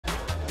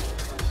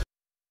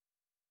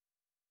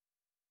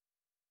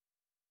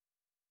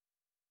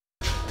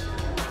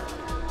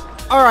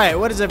Alright,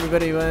 what is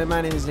everybody?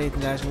 My name is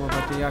Nathan Dash and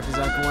welcome to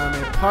Yakuza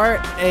Kiwami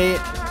Part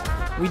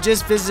 8. We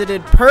just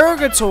visited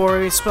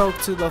Purgatory, spoke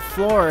to the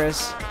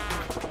florist,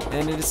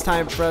 and it is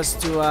time for us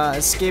to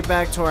escape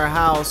back to our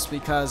house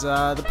because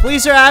the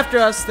police are after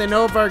us. They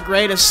know of our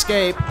great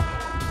escape.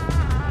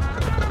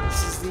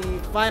 This is the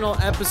final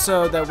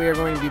episode that we are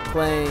going to be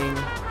playing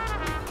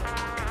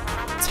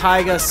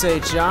Taiga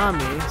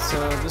Seijami,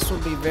 so this will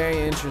be very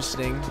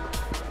interesting.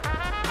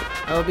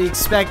 I'll be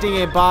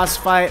expecting a boss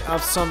fight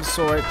of some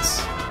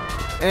sorts.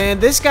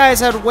 And this guy's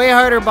had way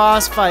harder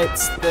boss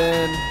fights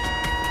than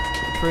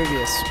the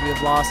previous. We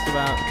have lost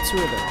about 2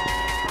 of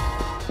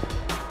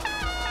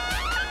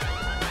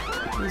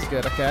them. He's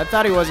good. Okay, I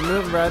thought he wasn't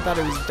moving, bro. I thought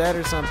he was dead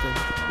or something.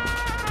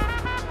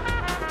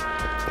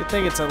 Good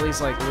thing it's at least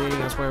like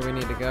leading us where we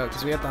need to go,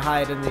 because we have to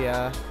hide in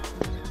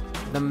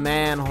the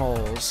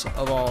manholes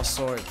of all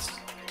sorts.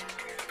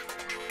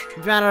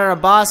 We found out our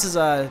boss is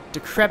a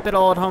decrepit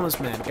old homeless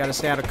man. Gotta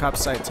stay out of cop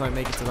sight until I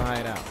make it to the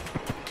hideout.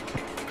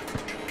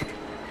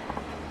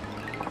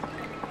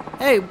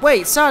 Hey,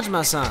 wait,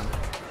 Sajima-san.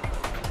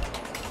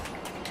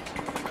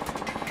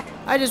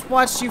 I just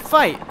watched you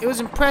fight. It was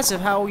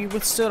impressive how you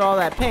withstood all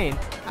that pain.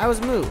 I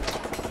was moved.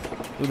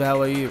 Who the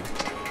hell are you?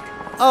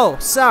 Oh,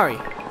 sorry.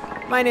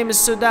 My name is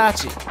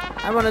Sodachi.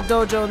 I run a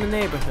dojo in the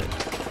neighborhood.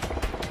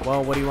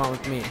 Well, what do you want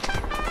with me?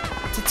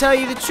 To tell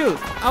you the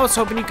truth, I was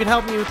hoping you could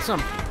help me with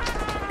something.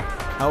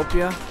 Help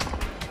ya?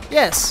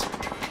 Yes,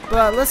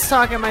 but let's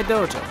talk at my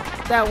dojo.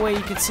 That way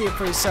you can see it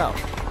for yourself.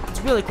 It's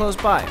really close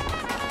by.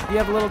 Do you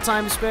have a little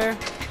time to spare?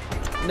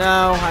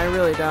 No, I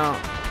really don't.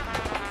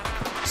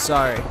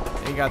 Sorry,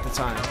 you got the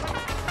time.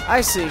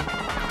 I see.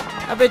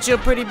 I bet you're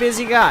a pretty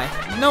busy guy.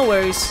 No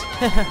worries.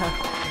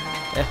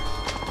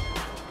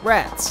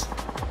 Rats.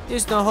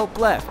 There's no hope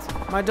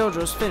left. My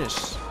dojo's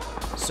finished.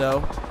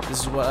 So,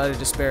 this is what utter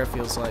despair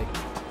feels like.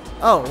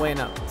 Oh, wait,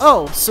 no.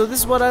 Oh, so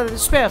this is what utter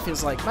despair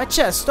feels like. My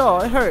chest, oh,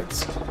 it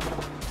hurts.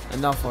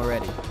 Enough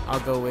already. I'll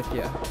go with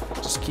you.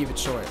 Just keep it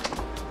short.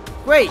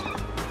 Great!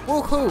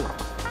 Woohoo!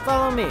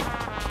 Follow me.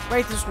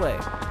 Right this way.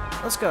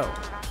 Let's go.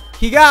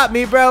 He got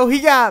me, bro. He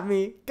got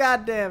me.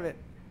 God damn it.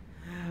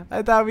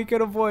 I thought we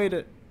could avoid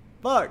it.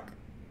 Fuck.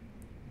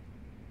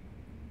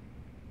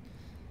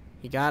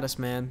 He got us,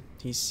 man.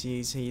 He's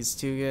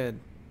too good.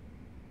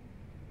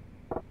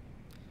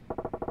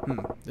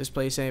 This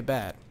place ain't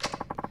bad.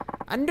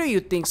 I knew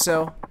you'd think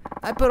so.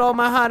 I put all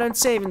my hard-earned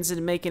savings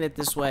into making it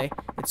this way.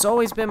 It's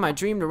always been my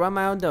dream to run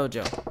my own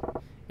dojo.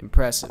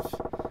 Impressive.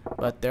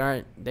 But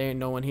there ain't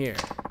no one here.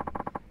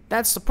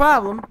 That's the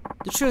problem.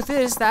 The truth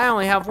is that I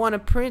only have one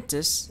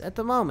apprentice at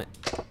the moment.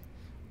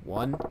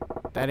 One?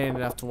 That ain't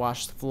enough to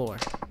wash the floor.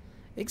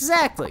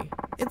 Exactly.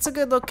 It's a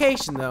good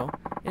location, though.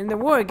 And there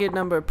were a good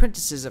number of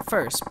apprentices at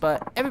first,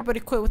 but everybody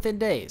quit within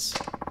days.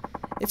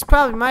 It's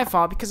probably my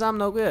fault because I'm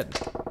no good.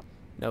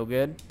 No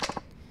good?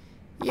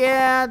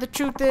 Yeah, the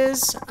truth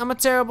is, I'm a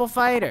terrible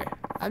fighter.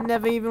 I've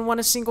never even won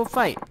a single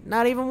fight.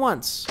 Not even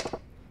once.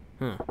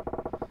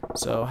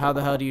 So how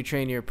the hell do you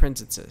train your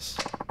apprentices?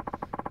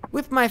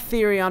 With my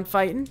theory on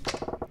fighting.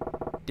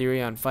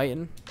 Theory on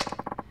fighting?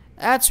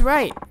 That's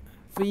right.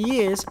 For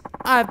years,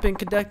 I've been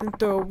conducting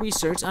thorough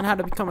research on how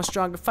to become a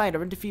stronger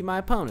fighter and defeat my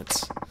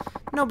opponents.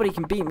 Nobody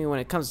can beat me when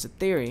it comes to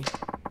theory.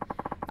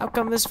 I've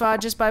come this far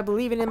just by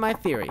believing in my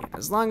theory.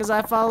 As long as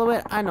I follow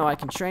it, I know I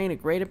can train a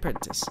great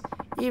apprentice,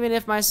 even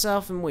if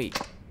myself am weak.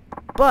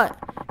 But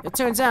it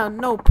turns out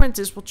no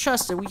apprentice will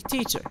trust a weak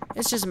teacher.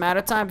 It's just a matter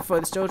of time before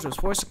this dojo is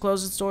forced to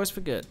close its doors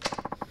for good.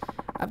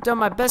 I've done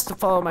my best to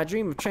follow my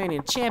dream of training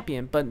a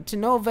champion, but to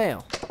no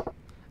avail.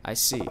 I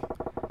see.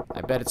 I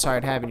bet it's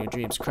hard having your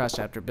dreams crushed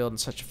after building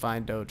such a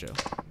fine dojo.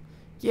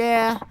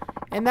 Yeah,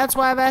 and that's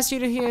why I've asked you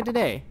to here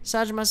today.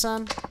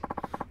 Sajima-san,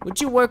 would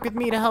you work with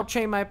me to help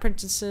train my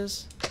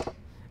apprentices?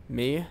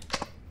 Me?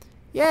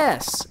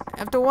 Yes.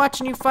 After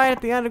watching you fight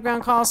at the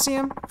Underground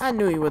Coliseum, I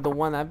knew you were the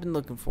one I've been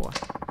looking for.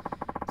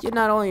 You're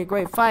not only a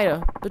great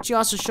fighter, but you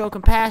also show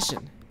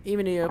compassion,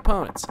 even to your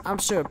opponents. I'm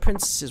sure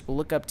apprentices will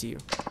look up to you.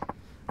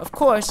 Of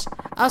course,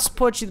 I'll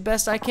support you the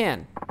best I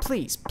can.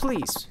 Please,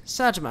 please,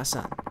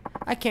 Sajima-san.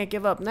 I can't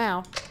give up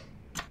now.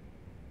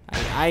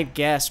 I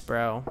guess,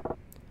 bro.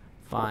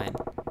 Fine.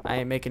 I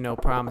ain't making no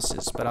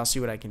promises, but I'll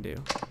see what I can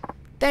do.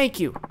 Thank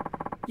you.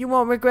 You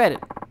won't regret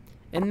it.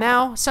 And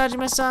now,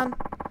 Sajima-san,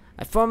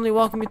 I formally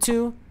welcome you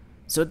to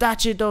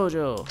Sodachi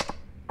Dojo.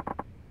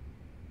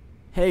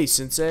 Hey,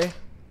 Sensei.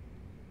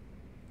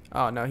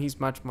 Oh, no, he's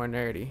much more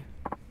nerdy.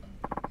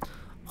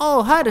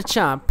 Oh,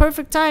 Haida-chan,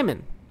 perfect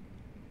timing.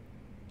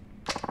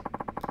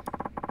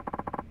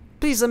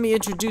 Please let me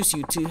introduce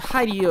you to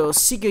Hideo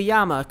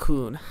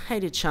Sugiyama-kun,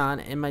 Haida-chan,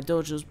 and my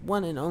dojo's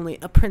one and only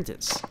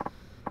apprentice.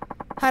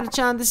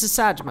 Haida-chan, this is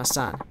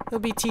Sajima-san. He'll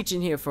be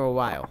teaching here for a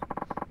while.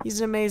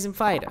 He's an amazing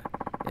fighter.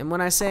 And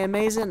when I say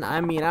amazing,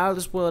 I mean out of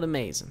this world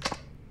amazing.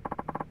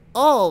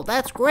 Oh,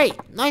 that's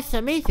great. Nice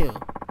to meet you.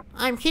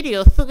 I'm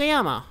Hideo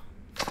Sugiyama.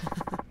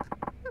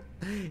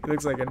 He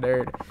looks like a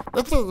nerd.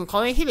 But you can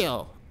call me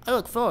Hideo. I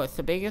look forward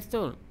to being a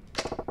student.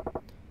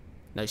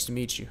 Nice to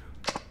meet you.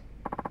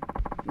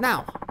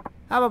 Now,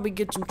 How about we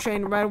get some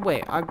training right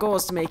away? Our goal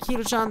is to make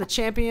Hito-chan the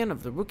champion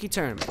of the rookie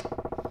tournament.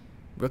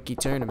 Rookie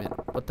tournament?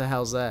 What the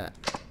hell's that?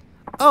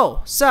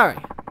 Oh, sorry.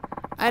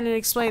 I didn't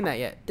explain that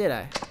yet, did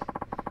I?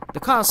 The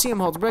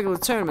Coliseum holds regular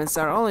tournaments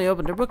that are only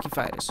open to rookie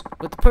fighters,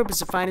 with the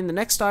purpose of finding the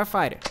next star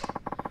fighter.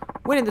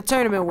 Winning the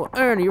tournament will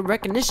earn you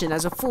recognition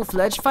as a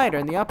full-fledged fighter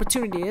and the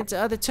opportunity to enter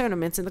other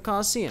tournaments in the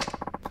Coliseum.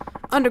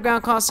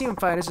 Underground Coliseum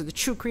fighters are the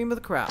true cream of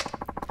the crowd.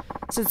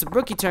 Since the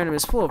rookie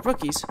tournament is full of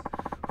rookies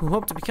who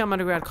hope to become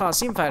underground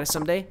Coliseum fighters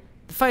someday,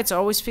 the fights are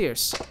always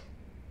fierce.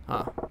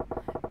 Huh.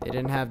 They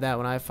didn't have that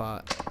when I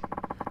fought.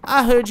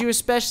 I heard you were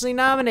specially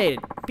nominated.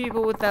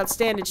 People with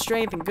outstanding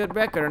strength and good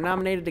record are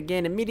nominated to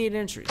gain immediate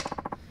entry.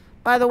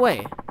 By the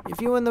way, if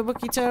you win the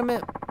rookie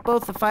tournament,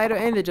 both the fighter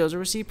and the dojo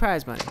receive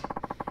prize money.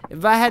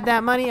 If I had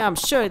that money, I'm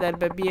sure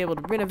that I'd be able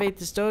to renovate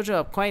this dojo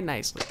up quite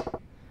nicely.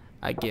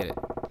 I get it.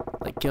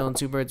 Like killing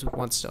two birds with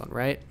one stone,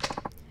 right?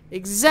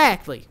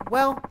 Exactly.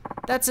 Well,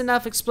 that's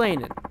enough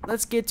explaining.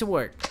 Let's get to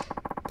work.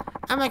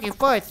 I'm looking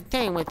forward to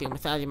playing with you,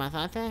 Masaji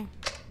Masate.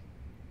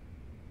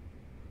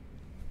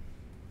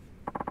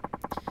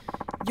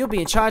 You'll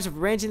be in charge of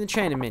arranging the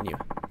training menu.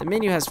 The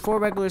menu has 4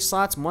 regular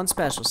slots and 1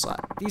 special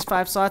slot. These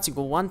 5 slots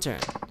equal 1 turn.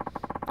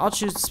 I'll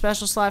choose the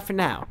special slot for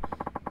now.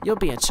 You'll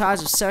be in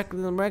charge of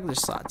circling the regular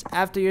slots.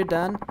 After you're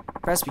done,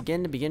 press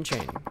begin to begin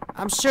training.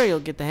 I'm sure you'll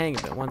get the hang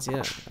of it once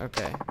you're done.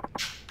 Okay.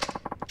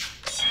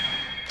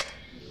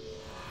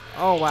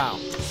 Oh, wow.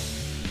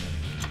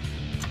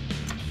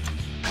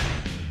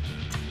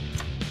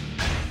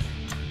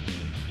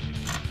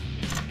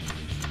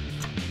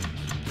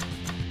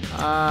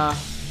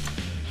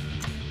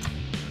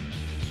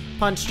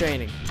 Punch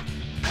training.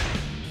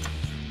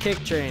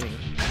 Kick training.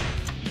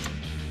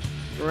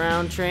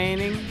 Ground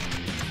training.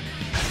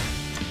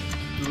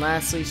 And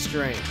lastly,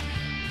 strength.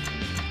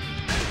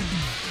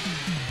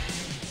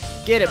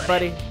 Get it,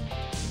 buddy.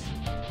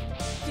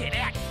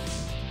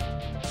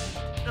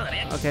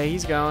 Okay,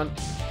 he's going.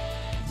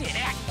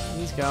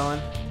 He's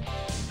going.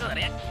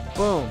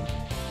 Boom.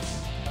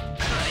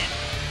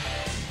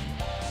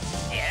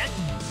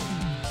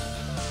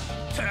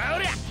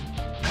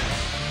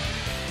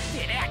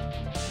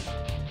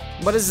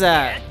 What is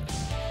that?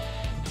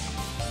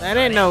 That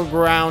ain't no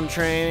ground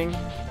training.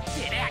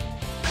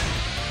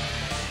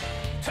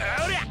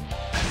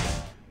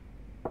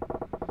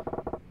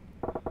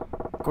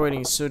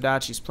 According to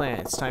Sudachi's plan,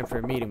 it's time for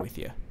a meeting with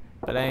you.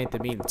 But I ain't the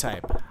meeting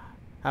type.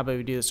 How about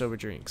we do this over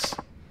drinks?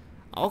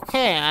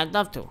 Okay, I'd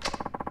love to.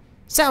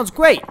 Sounds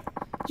great!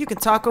 You can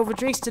talk over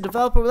drinks to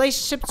develop a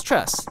relationship of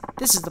trust.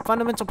 This is the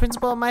fundamental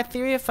principle of my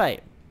theory of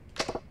fight.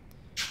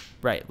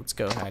 Right, let's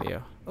go,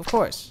 Hideo. Of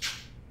course.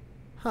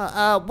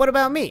 Huh, what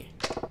about me?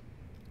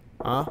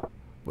 Huh?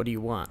 What do you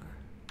want?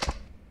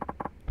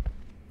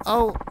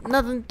 Oh,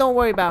 nothing. Don't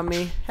worry about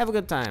me. Have a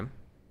good time.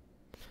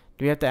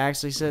 Do we have to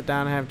actually sit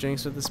down and have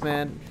drinks with this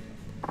man?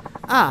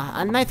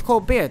 Ah, a nice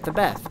cold beer at the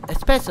best,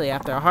 especially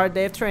after a hard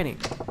day of training.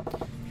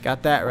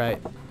 Got that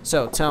right.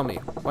 So, tell me,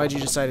 why'd you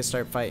decide to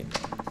start fighting?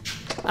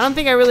 I don't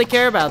think I really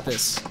care about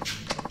this.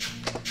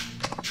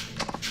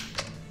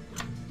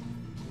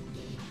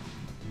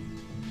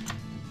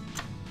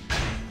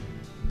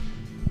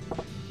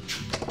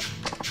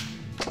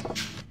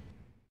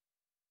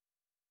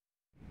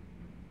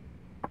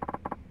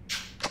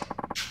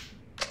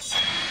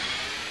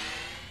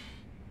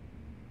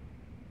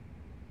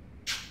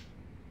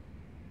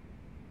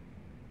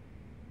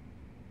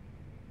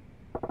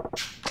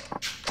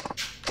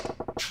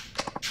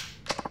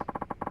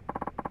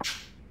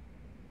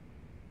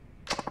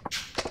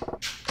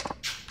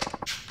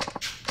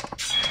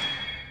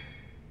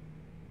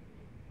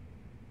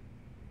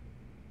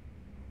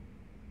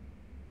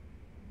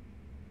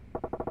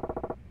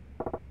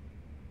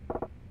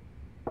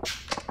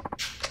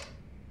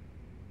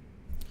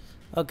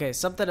 Okay,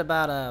 something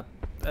about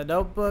a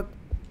notebook.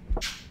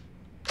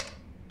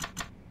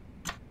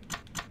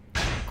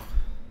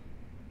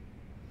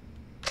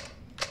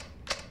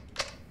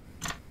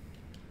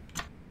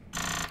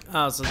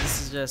 Oh, so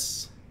this is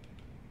just...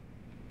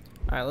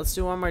 Alright, let's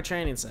do one more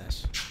training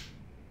sesh.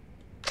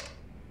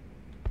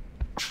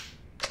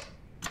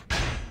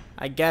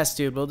 I guess,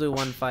 dude, we'll do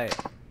one fight.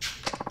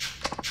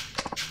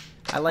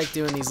 I like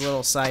doing these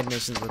little side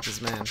missions with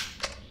this man.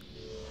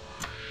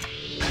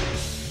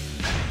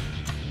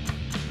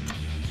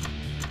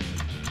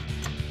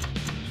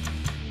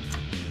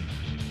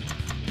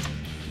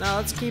 No,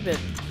 let's keep it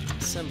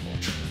simple.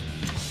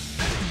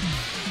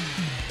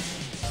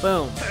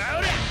 Boom.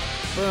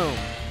 Boom.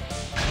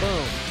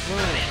 Boom.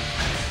 Boom.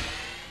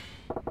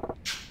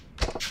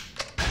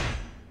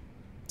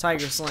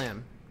 Tiger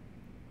Slam.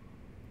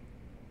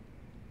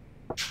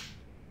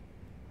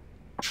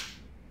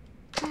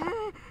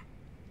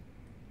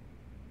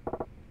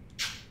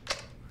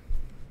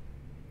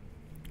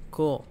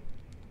 Cool.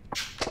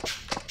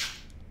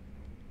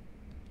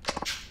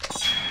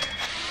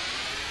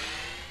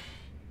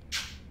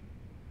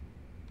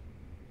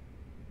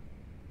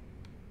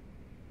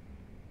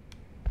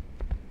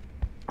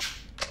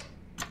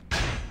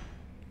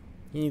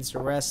 He needs to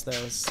rest though.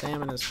 His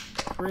stamina's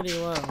pretty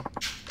low.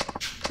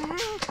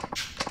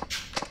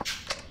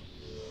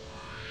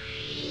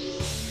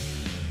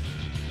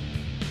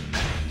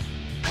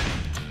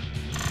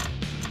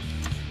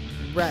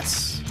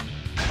 Rest.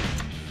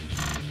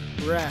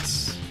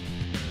 Rest.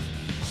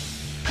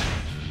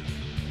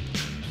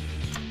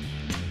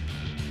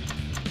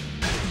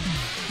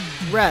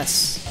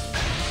 Rest.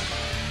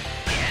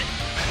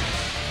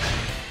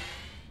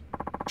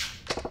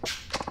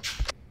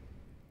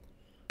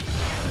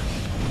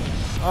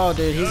 Oh,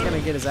 dude, he's gonna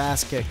get his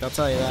ass kicked. I'll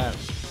tell you that.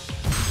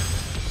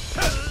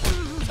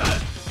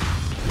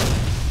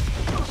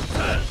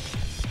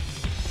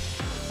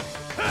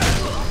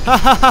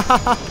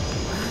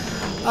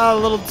 Oh, a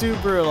little too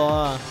brutal,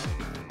 huh?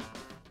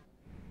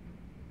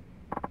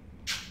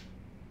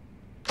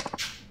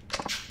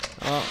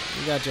 Oh,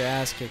 you got your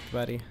ass kicked,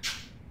 buddy.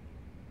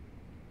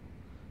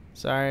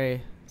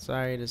 Sorry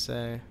to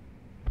say.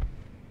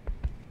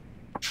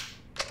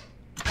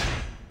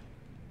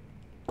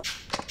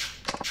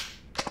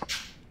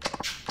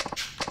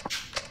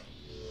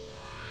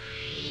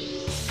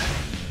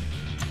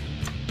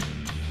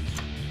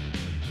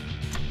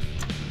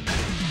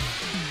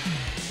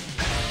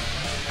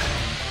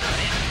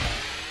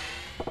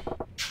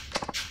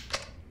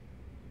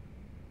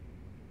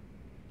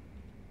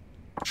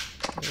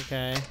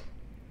 Okay.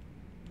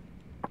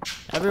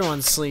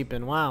 Everyone's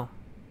sleeping. Wow.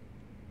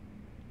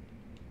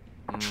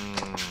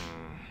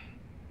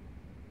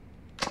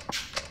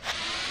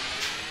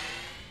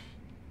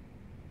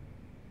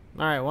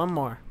 All right, one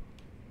more.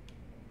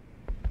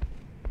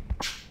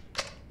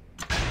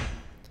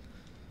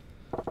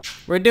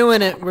 We're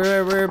doing it.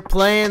 We're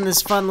playing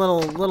this fun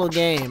little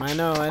game. I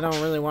know I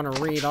don't really want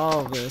to read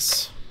all of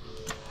this.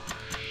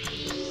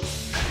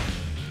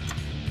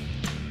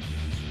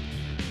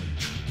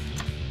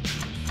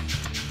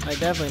 I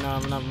definitely don't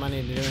have enough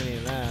money to do any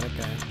of that.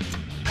 Okay.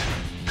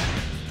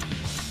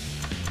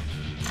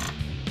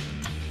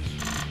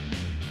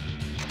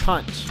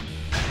 Punch.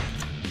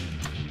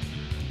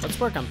 Let's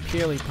work on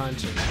purely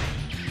punching.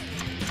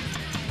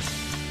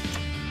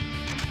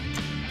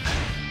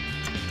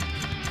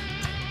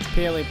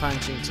 Purely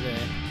punching today.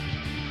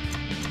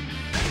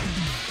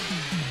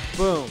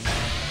 Boom.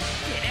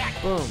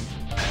 Boom.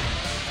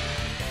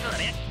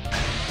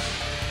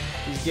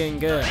 He's getting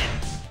good.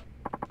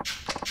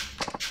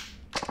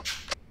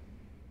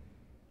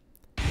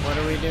 What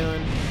are we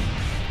doing?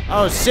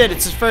 Oh shit,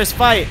 it's his first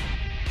fight.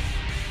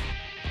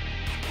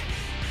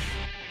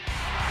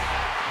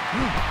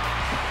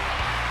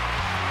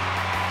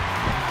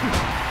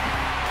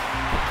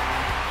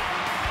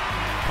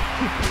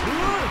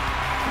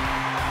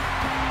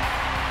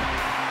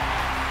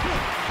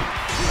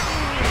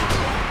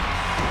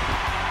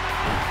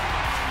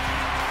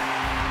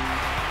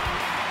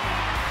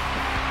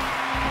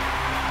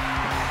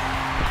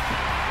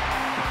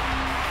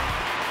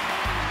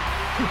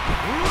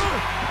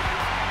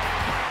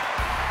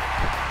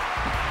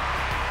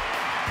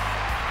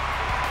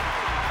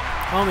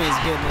 Homie's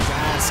getting his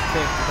ass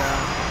kicked, bro.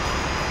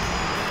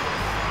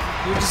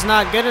 You're just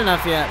not good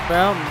enough yet,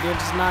 bro. You're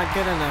just not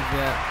good enough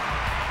yet.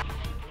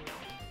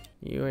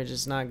 You are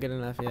just not good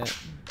enough yet.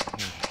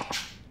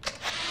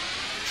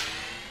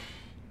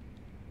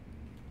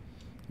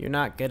 You're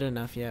not good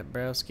enough yet,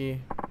 broski.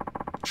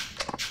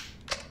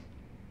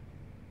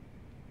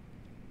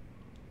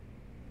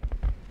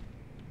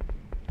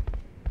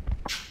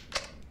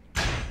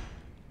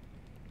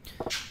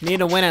 Need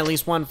to win at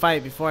least one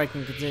fight before I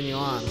can continue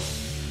on.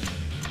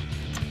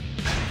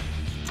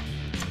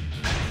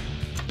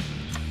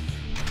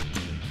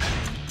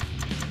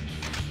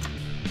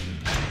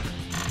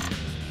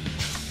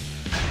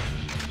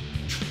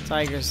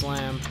 Tiger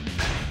slam.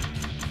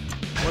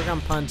 Work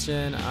on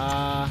punching.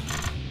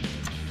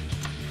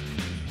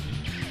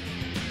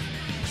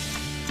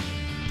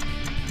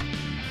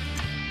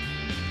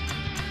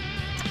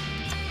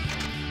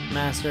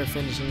 Master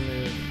finishing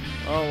move.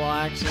 Oh, well,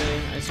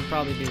 actually, I should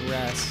probably do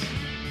rest.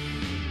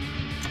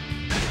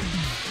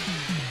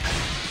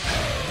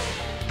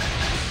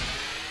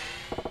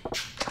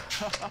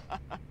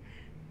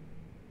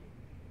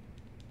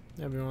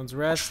 Everyone's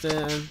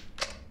resting.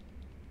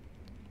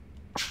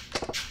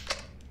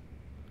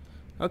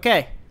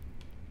 Okay.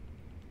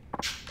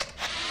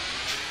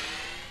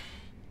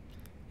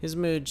 His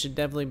mood should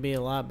definitely be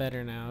a lot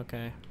better now.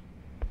 Okay.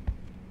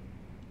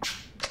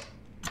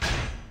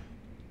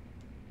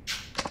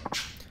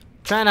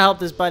 Trying to help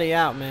this buddy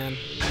out, man.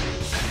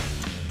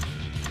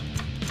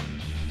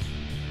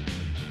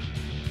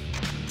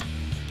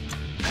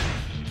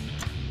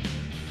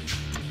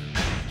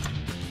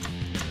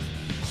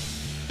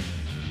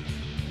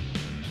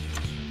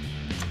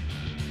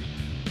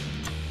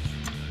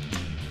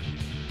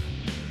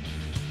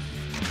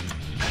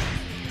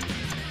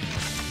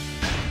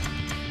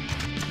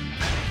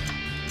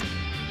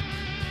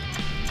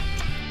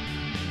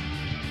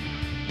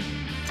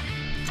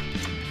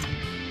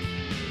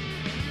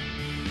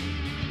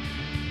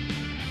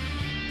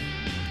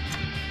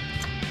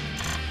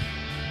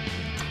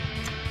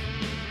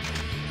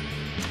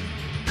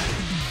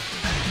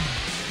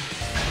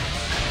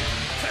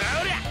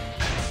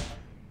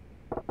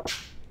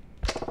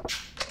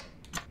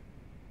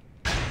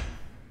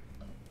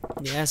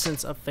 The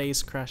essence of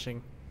face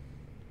crushing.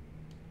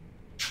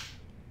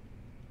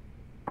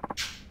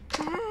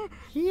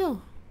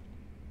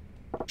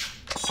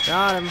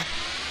 Got him.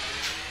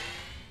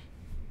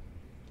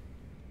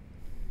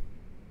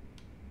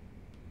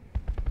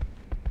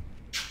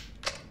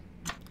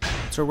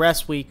 It's a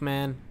rest week,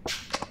 man.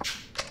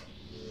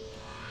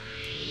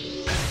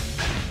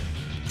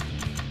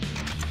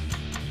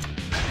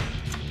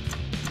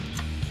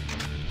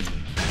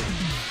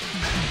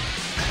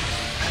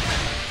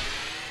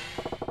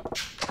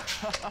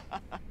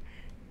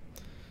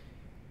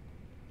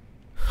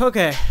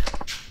 Okay.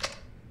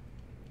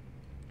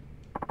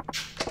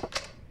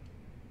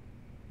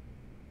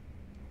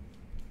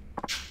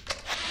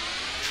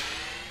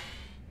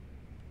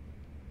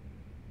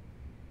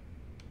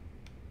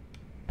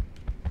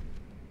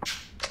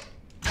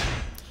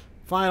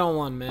 Final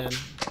one, man.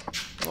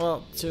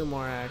 Well, two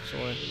more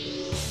actually.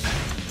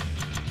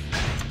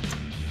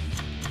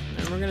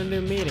 And we're gonna do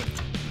a meeting.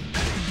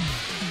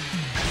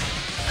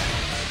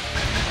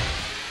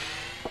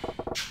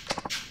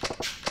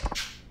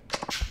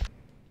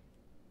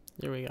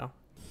 Here we go.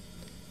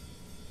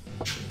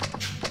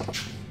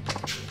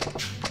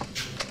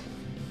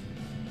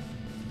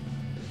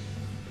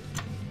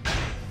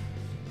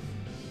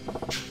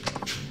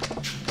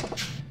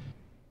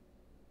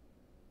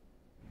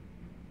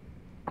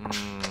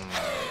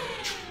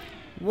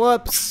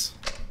 Whoops.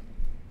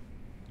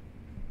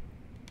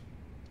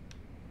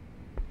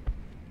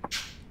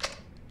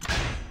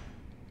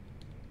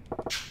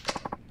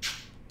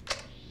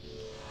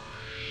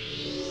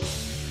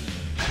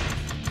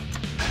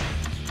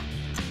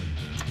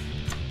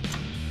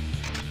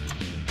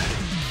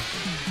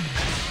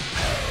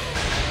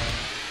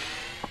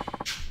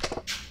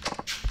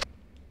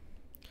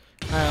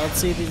 Alright, let's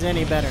see if he's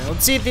any better.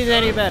 Let's see if he's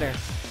any better.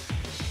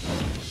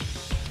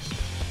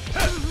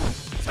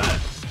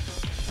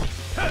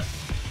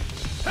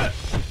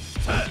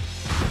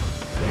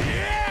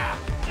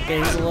 Okay,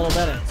 he's a little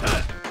better.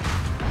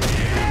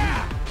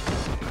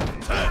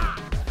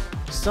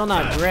 Still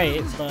not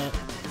great, but a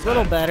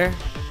little better.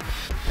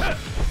 A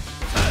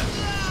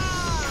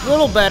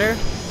little better.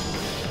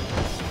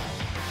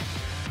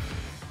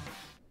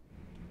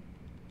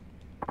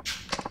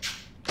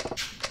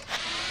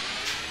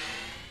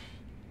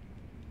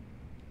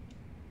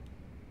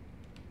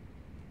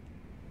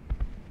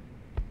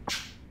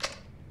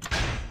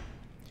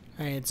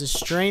 Alright, it's a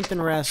strength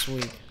and rest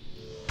week.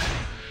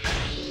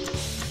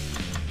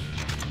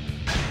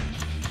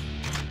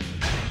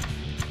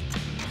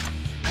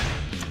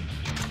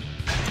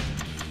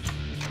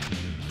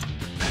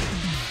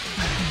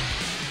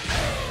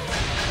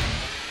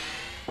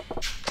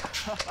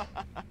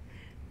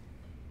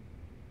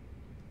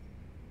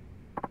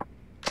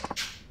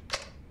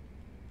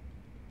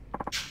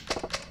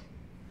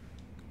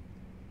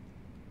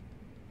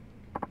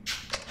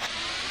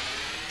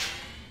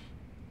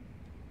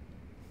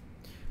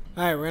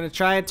 Alright, we're gonna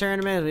try a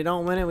tournament. If we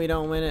don't win it, we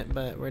don't win it,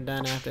 but we're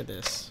done after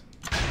this.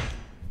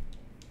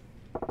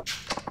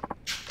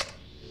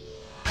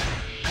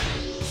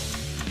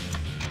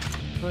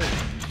 Wait.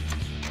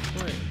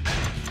 Wait.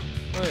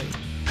 Wait.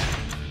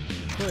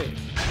 Wait.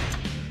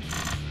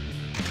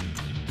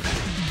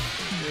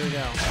 Here we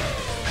go.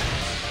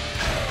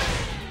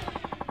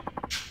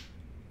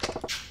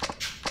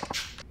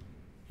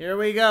 Here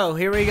we go.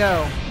 Here we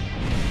go.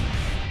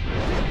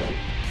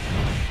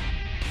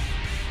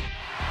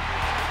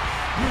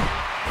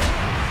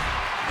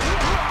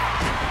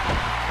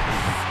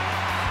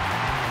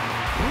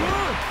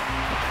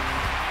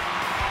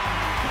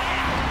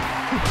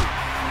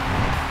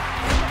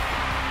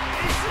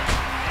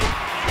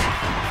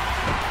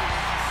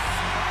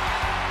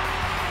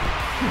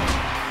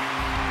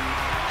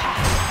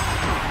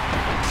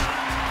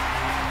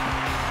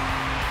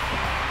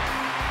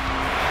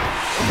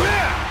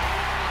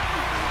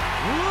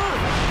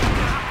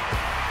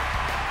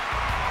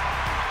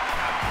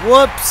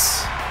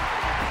 Whoops.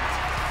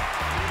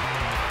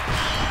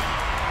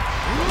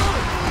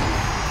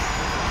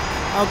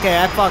 Okay,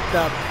 I fucked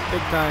up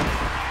big time.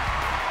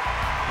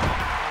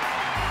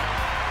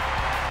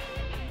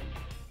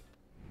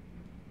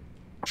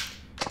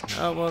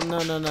 Oh, well,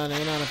 no, you're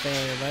not a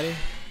failure, buddy.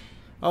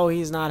 Oh,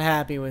 he's not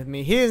happy with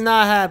me. He's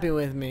not happy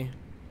with me.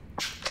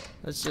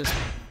 Let's just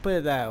put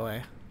it that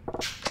way.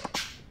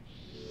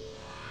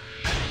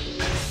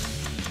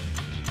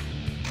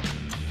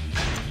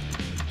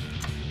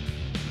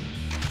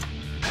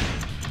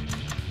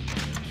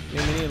 We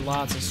need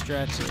lots of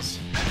stretches.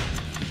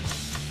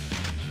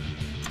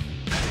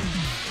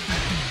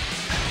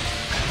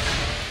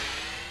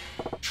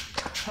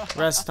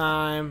 Rest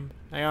time.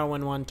 I gotta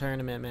win one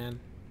tournament, man.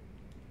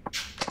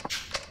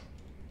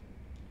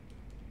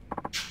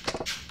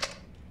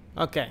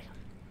 Okay.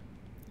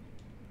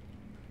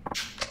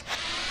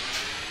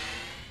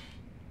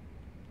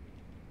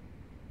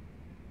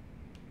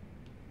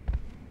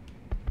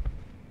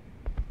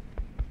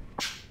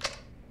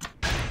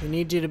 We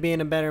need you to be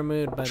in a better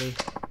mood, buddy.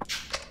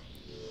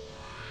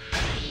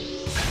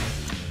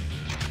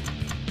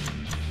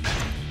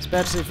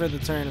 Especially for the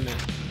tournament.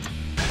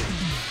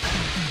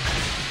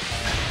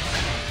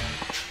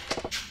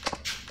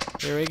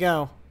 Here we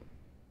go.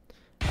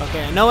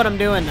 Okay, I know what I'm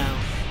doing now.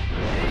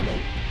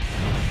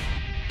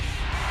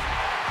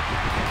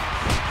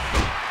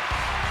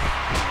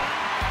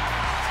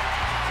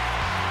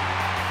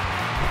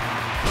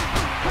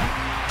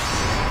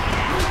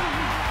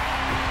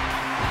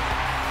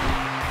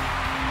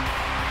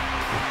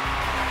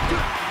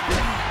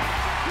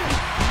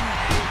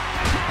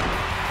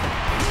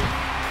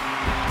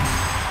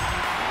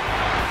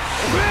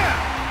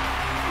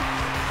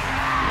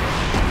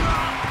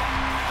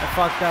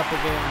 fucked up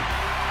again.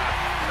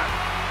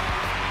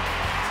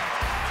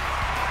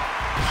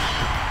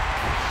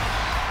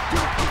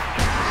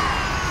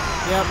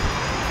 Yep.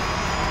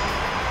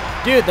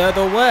 Dude, the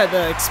what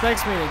that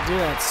expects me to do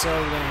that so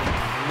damn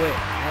quick.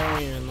 I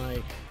don't even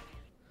like.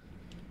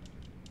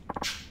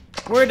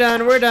 We're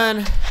done. We're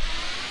done.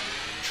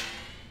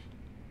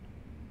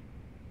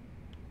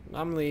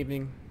 I'm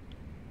leaving.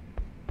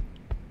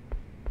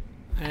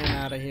 I am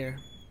out of here.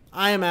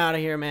 I am out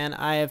of here, man.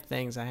 I have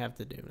things I have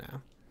to do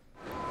now.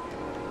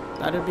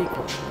 That'd be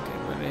cool.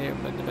 Okay,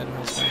 but the better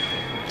house back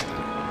there.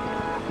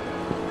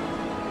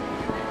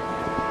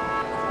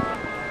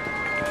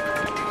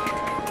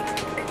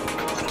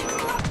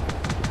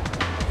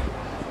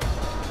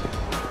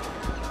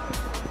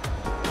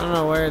 I don't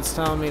know where it's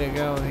telling me to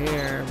go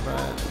here,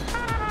 but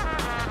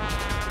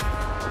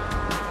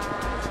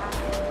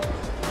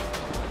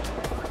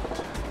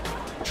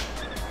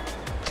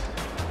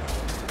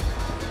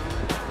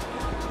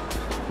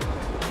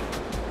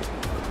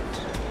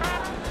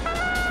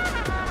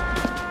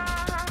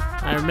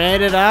I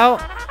made it out.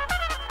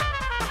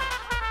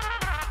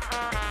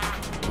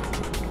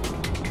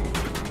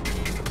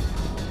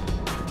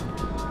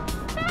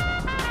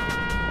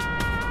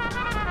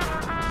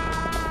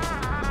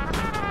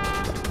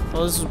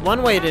 Well, this is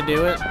one way to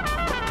do it.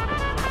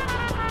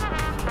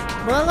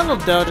 Well, that little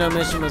dojo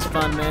mission was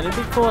fun, man. It'd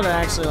be cool to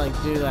actually,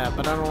 like, do that,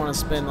 but I don't want to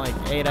spend, like,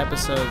 8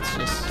 episodes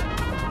just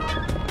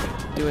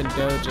doing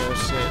dojo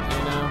shit,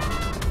 you know?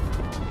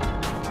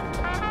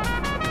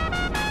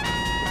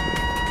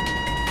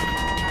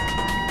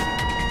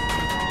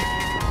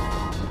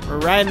 We're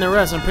riding the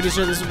rest. I'm pretty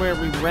sure this is where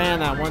we ran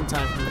that one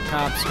time from the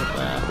cops with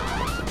that.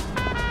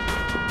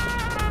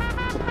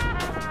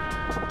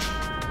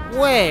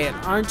 Wait,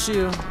 aren't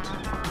you?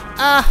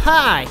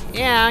 Hi!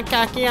 Yeah, I'm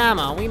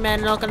Kakiyama. We met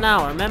in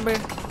Okinawa, remember?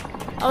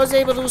 I was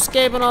able to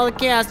escape on all the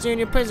chaos during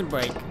your prison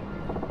break.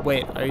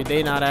 Wait, are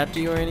they not after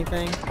you or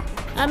anything?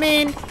 I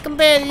mean,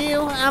 compared to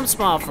you, I'm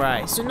small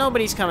fry, so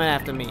nobody's coming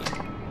after me.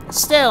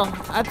 Still,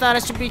 I thought I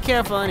should be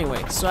careful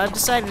anyway, so I've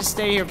decided to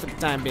stay here for the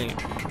time being.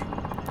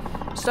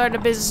 Starting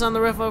a business on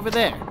the roof over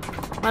there.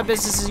 My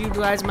business is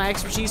utilizing my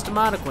expertise to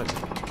mod equipment.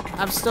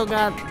 I've still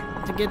got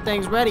to get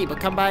things ready, but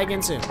come by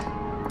again soon.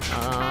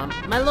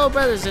 My little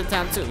brother's in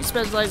town too. He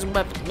specializes in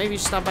weapons. Maybe you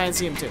should stop by and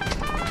see him too.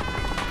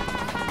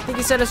 I think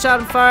he set a shot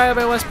on fire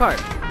by West Park.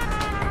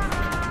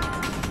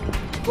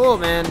 Cool,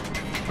 man.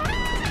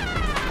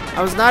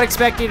 I was not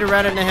expecting to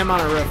run into him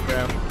on a roof,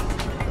 bro.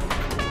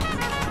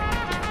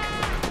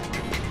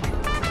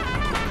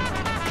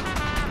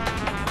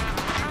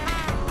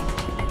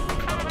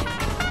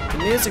 The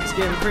music's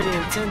getting pretty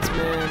intense,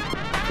 man.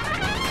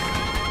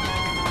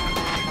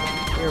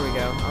 Here we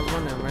go. I was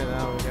wondering where the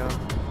hell we go.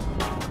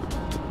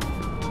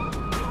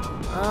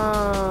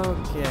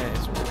 Okay,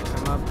 so we're gonna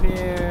come up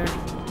here,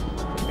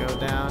 go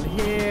down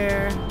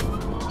here,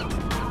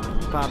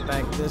 pop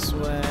back this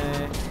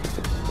way,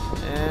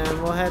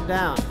 and we'll head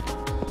down.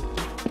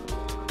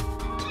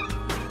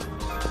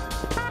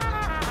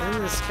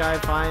 In the Sky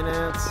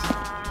Finance.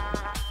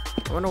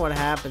 I wonder what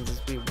happens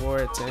if we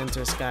were to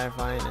enter Sky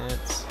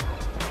Finance.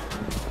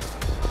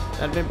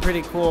 That'd been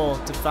pretty cool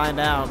to find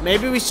out.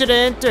 Maybe we should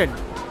have entered.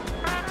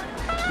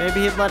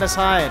 Maybe he'd let us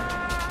hide.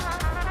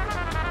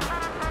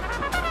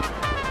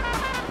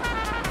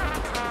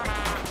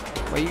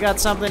 Well, you got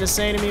something to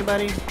say to me,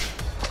 buddy?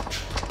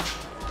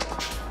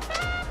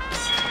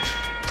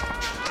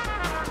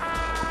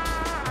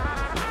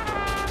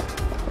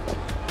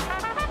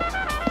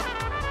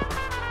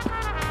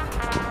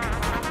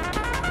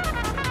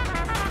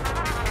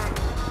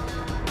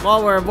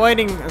 Well, we're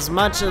avoiding as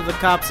much of the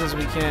cops as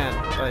we can,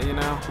 but you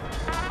know,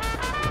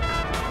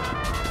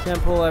 can't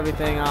pull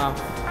everything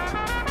off.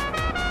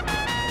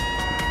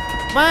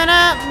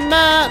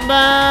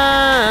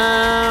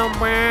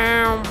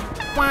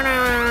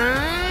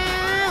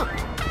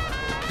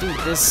 Dude,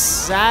 this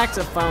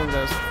saxophone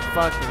goes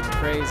fucking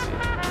crazy.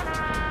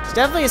 It's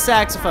definitely a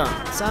saxophone.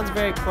 It sounds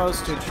very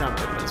close to a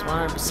trumpet, but it's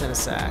 100% a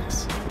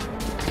sax.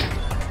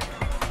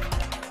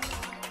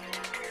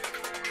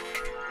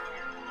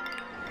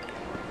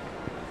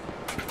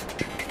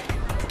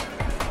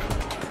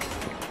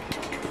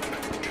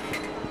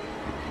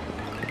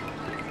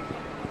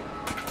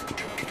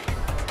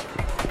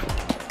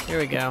 Here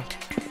we go.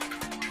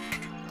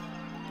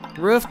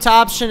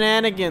 Rooftop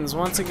shenanigans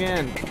once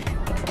again.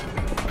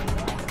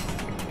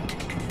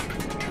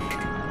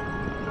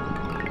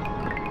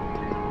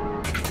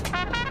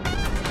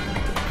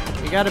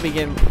 We gotta be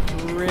getting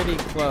pretty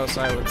close,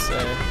 I would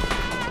say.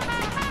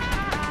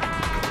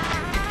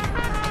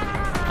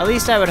 At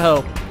least I would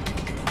hope.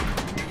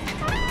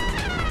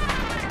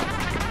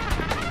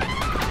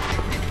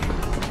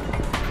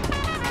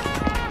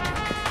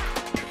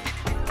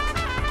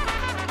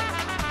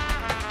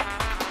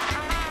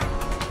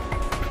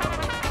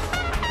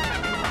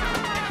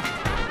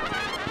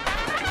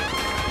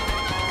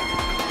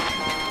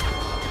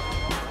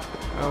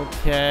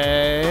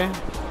 Okay.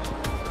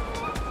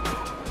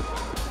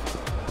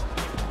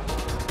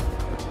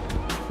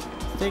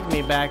 Take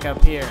me back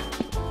up here.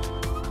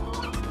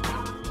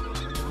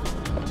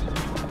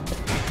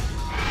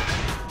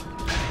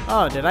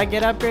 Oh, did I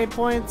get upgrade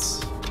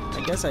points?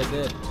 I guess I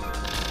did.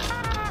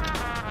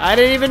 I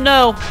didn't even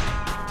know.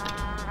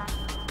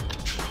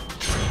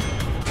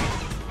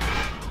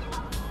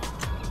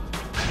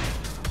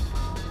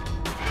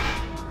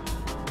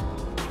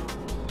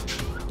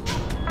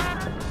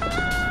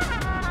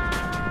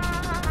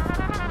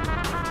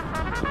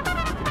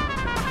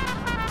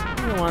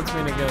 He wants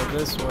me to go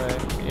this way.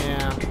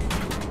 Yeah.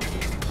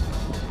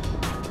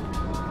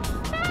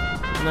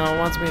 No, it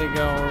wants me to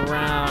go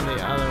around the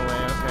other way.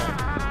 Okay.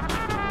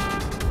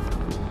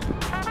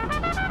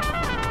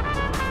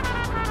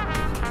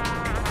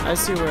 I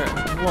see where.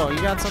 Whoa,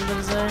 you got something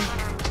to say?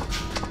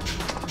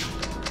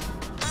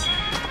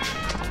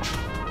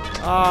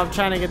 Oh, I'm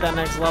trying to get that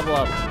next level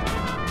up.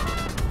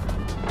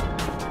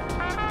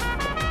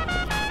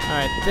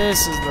 Alright,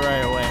 this is the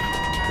right way.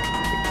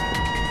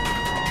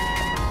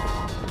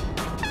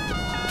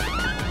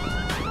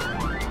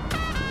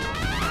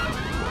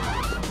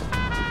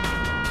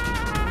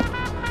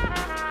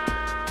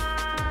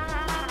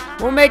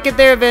 We'll make it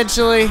there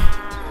eventually.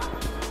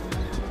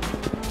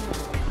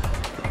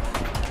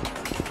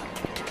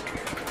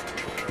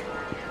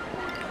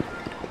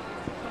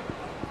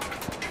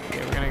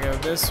 Okay, we're gonna go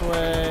this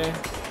way.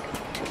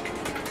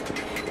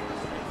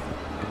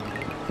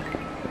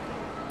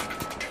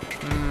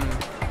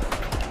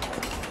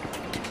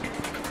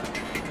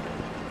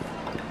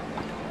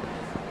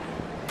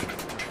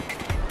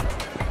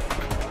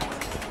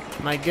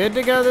 Am I good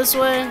to go this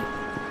way?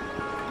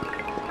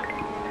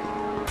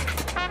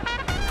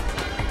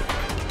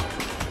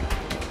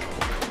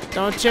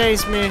 Don't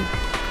chase me.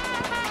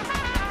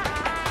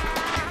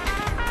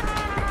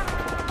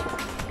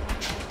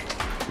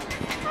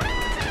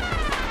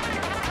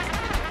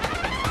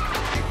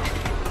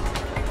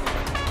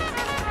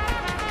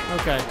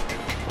 Okay.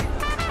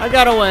 I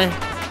got away.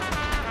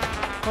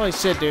 Holy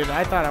shit, dude.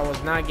 I thought I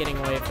was not getting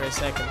away for a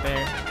second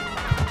there.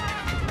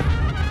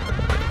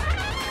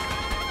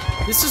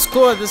 This is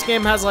cool. This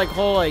game has like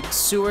whole like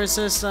sewer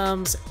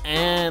systems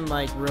and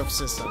like roof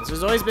systems.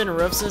 There's always been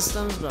roof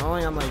systems, but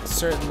only on like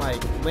certain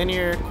like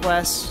linear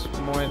quests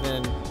more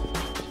than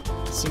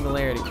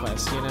singularity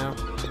quests, you know?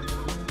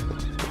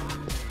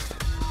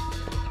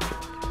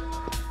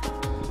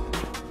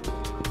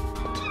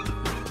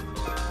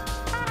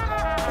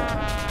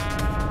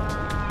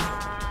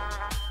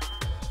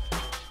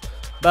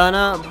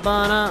 Ba-na,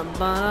 ba-na,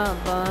 ba-na,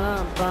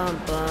 ba-na,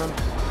 ba-na.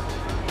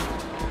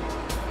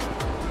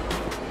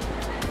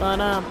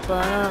 Ba-dum,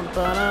 ba-dum,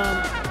 ba-dum.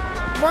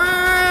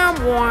 Wow,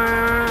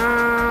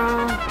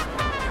 wow.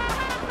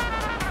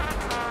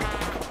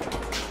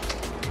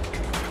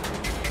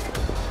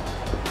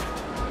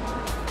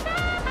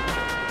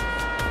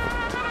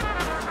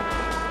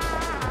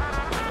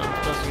 I'm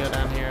supposed to go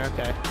down here,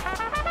 okay.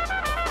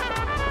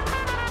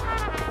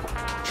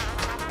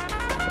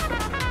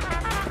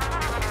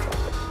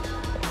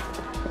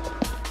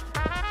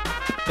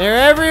 They're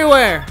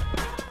everywhere!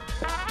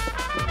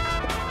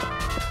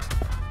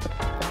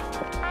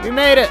 We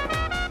made it!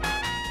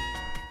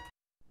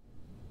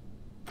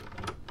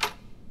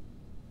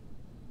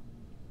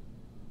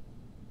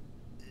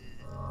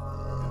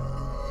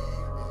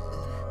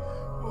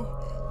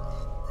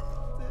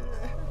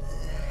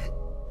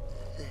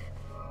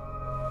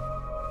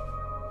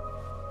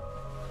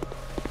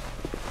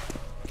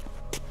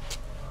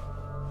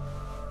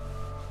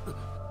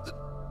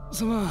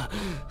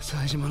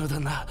冴島の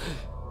旦那、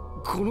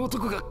この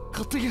男が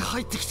勝手に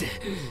入ってきて。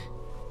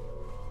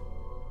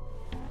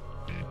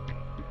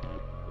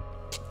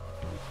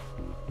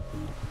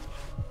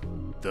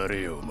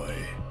誰よお前。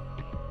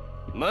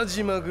真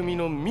島組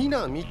の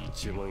南っ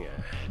ちゅうもんや。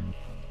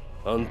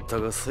あんた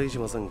が冴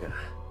島さんか。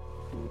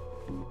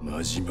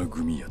真島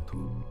組やと。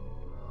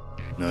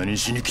何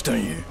しに来た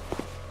んや。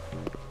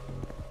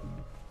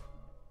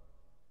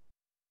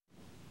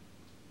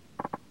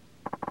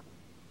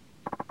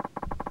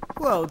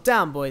Whoa,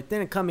 down boy,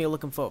 didn't come here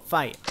looking for a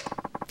fight.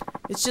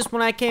 It's just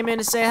when I came in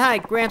to say hi,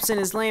 Gramps and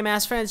his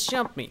lame-ass friends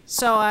jumped me.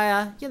 So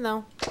you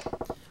know.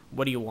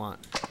 What do you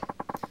want?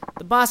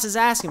 The boss is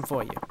asking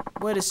for you.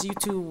 What is you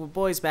two were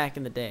boys back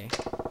in the day?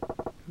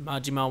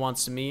 Majima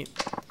wants to meet.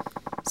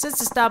 Says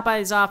to stop by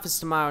his office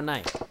tomorrow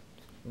night.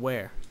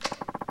 Where?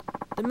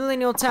 The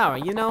Millennial Tower,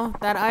 you know?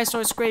 That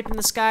eyesore scraping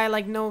the sky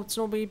like no, it's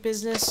nobody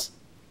business?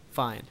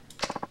 Fine.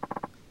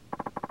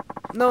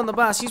 Knowing the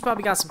boss, he's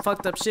probably got some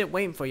fucked up shit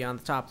waiting for you on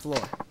the top floor.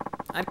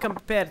 I'd come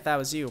prepared if that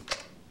was you.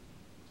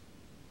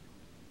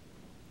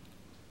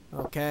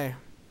 Okay.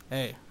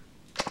 Hey.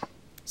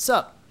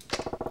 Sup?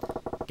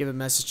 Give a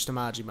message to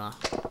Majima.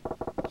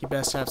 He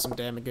best have some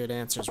damn good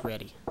answers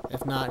ready.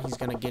 If not, he's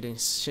gonna get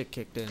his shit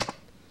kicked in.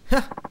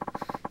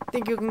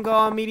 Think you can go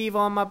all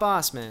medieval on my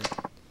boss, man?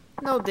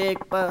 No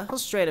dig, but he'll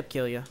straight up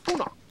kill you.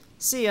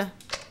 See ya.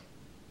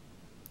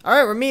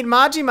 Alright, we're meeting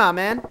Majima,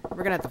 man.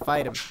 We're gonna have to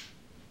fight him.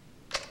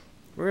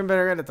 We're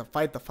gonna have to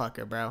fight the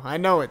fucker, bro. I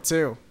know it,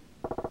 too.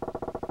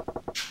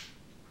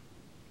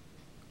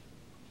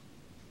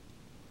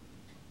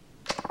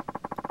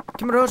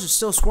 Kimarojo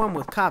still swarm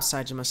with cops,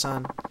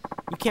 Saejima-san.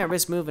 You can't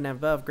risk moving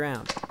above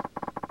ground.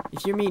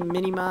 If you're meeting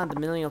Minima at the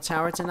Millennial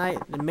Tower tonight,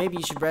 then maybe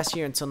you should rest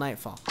here until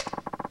nightfall.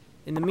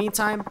 In the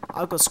meantime,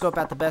 I'll go scope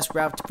out the best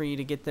route for you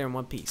to get there in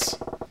one piece.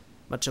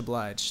 Much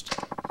obliged.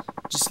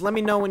 Just let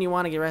me know when you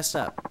want to get rest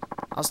up.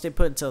 I'll stay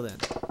put until then.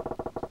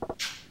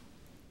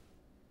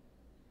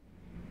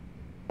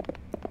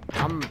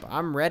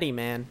 I'm ready,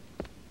 man.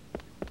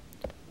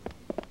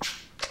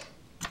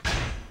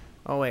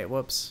 Oh wait,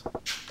 whoops.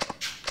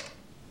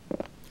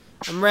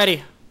 I'm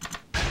ready.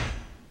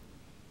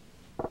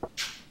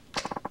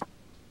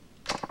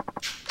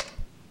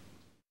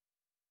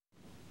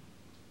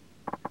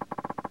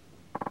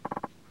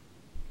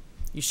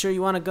 You sure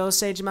you want to go,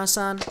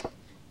 Seijima-san?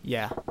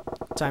 Yeah.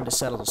 Time to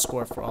settle the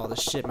score for all the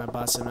shit my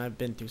boss and I've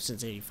been through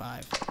since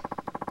 '85.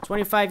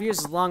 25 years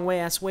is a long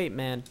way-ass wait,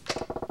 man.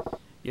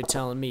 You're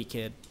telling me,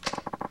 kid.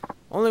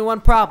 Only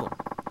one problem.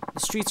 The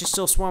streets are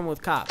still swarming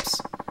with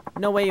cops.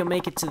 No way you'll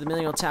make it to the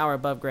Millennial Tower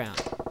above ground.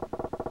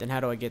 Then how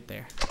do I get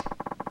there?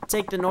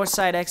 Take the north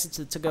side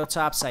exit to go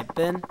topside,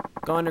 then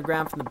go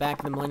underground from the back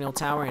of the Millennial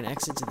Tower and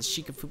exit to the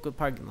Shikafuku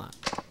parking lot.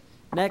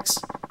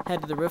 Next,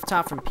 head to the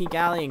rooftop from Pink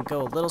Alley and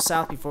go a little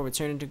south before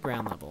returning to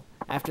ground level.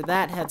 After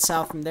that, head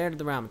south from there to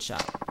the ramen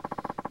shop.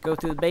 Go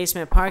through the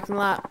basement parking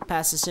lot,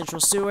 past the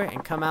central sewer,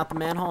 and come out the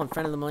manhole in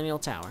front of the Millennial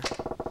Tower.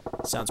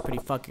 Sounds pretty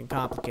fucking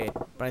complicated,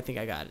 but I think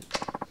I got it.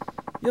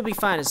 You'll be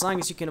fine as long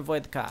as you can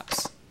avoid the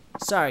cops.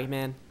 Sorry,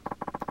 man.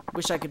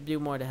 Wish I could do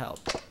more to help.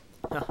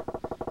 Huh.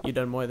 You've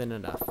done more than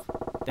enough.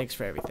 Thanks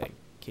for everything,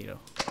 Kito.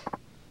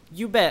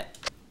 You bet.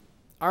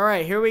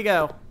 Alright, here we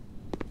go.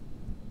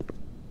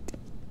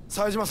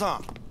 冴島さ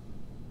ん、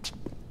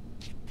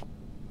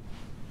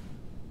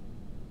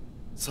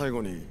最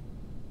後に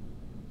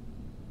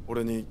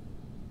俺に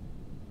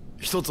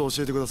一つ教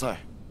えてください。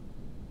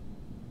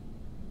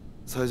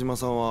冴島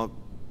さんは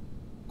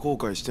後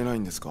悔してない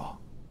んですか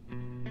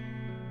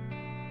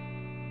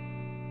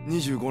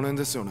？25年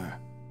ですよね。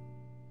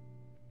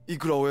い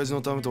くら親父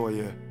のためとはい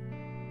え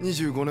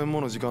25年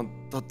もの時間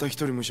たった一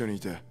人無所にい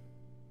て、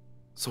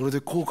それで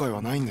後悔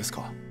はないんです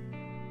か？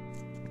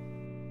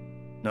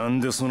な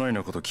んでそない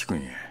なこと聞く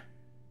んや。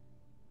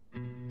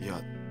い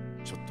や、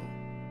ちょっと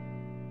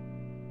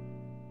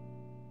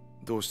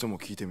どうしても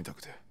聞いてみた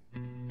くて。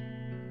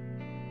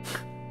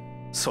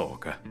そう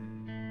か。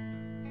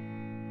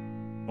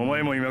お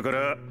前も今か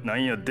らな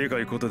んやでか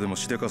いことでも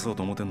しでかそう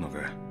と思ってんのか。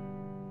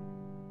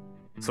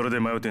それ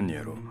で迷ってんね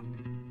やろ。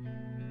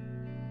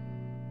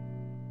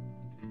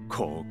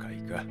後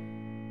悔か。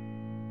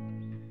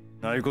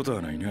ないこと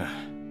はないな。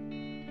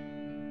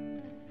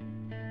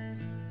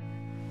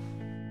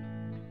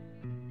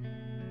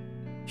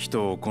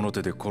人をこの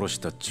手で殺し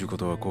たっちゅうこ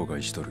とは後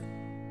悔しとる。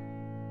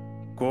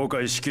後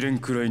悔しきれん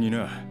くらいに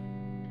な。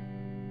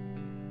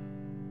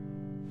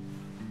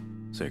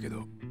せやけ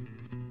ど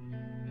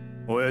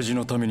親父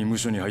のために無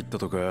所に入った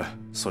とか、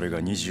それが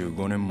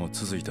25年も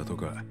続いたと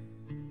か、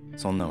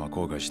そんなんは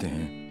後悔してへ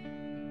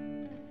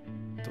ん。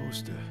どう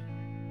し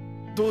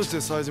て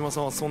冴島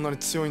さんはそんなに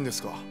強いんで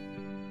すか？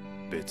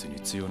別に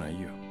強な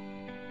いよ。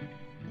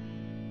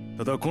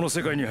ただこの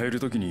世界に入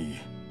るときに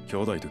兄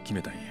弟と決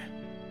めたんや。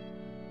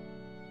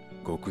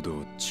極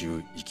道っちゅ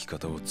う生き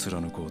方を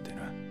貫こうて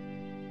な。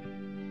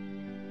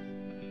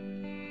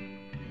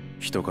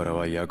人から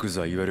はヤク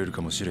ザ言われる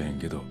かもしれへん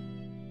けど、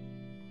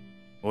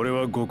俺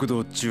は極道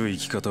っちゅう生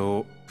き方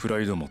をプ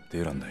ライド持っ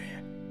て選んだんや。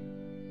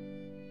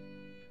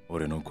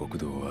俺の極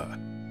道は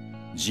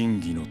仁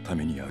義のた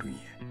めにあるんや。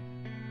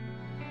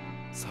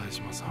冴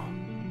島さ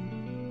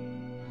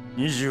ん、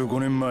25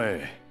年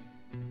前、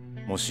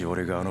もし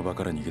俺があの場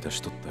から逃げ出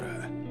しとった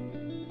ら、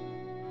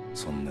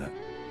そんな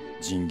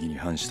仁義に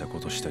反したこ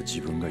とした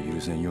自分が許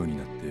せんように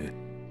なって、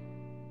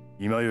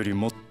今より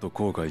もっと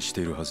後悔し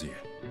ているはずや。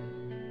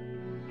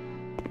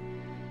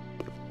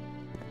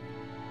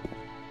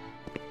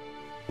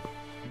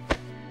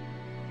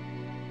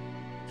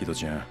キド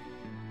ちゃん、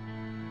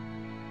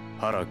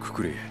腹く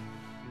くれ。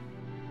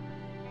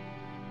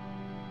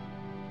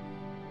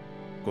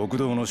極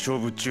道の勝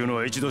負っちゅうの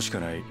は一度しか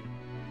ない。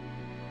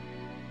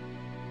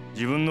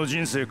自分の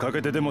人生か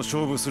けてでも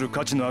勝負する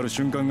価値のある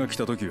瞬間が来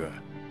た時は、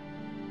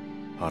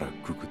腹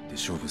くくって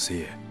勝負せ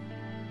えや。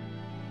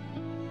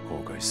後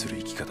悔する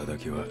生き方だ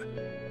けは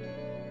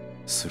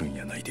するん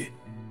やないで。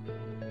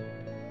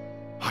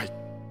はい。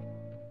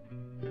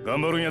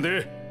頑張るんや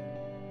で。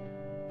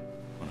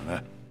ほな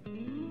な。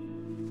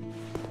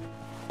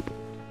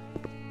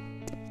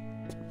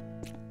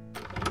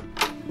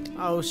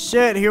Oh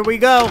shit, here we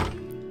go.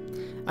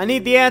 I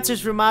need the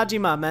answers from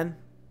Majima, man.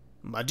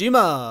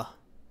 Majima!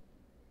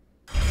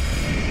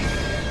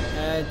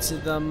 Head to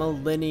the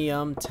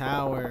Millennium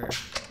Tower.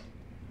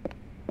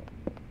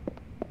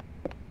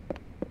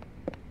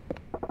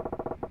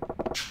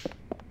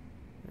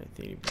 I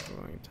think before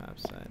going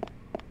topside.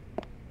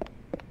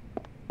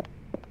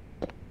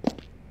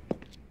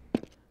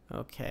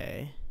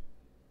 Okay.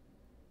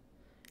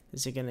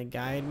 Is it gonna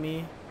guide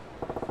me?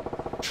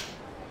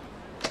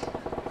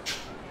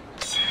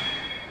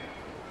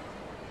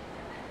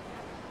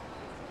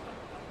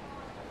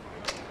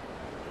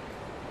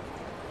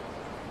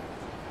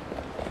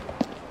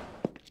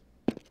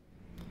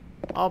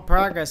 All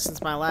progress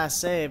since my last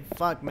save.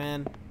 Fuck,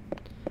 man.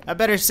 I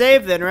better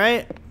save then,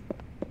 right?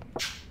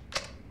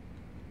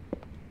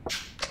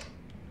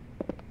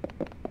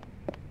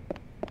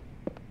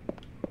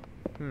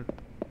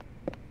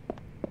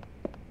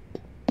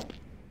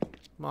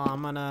 Well,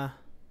 I'm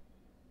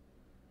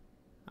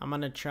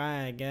gonna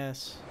try, I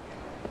guess.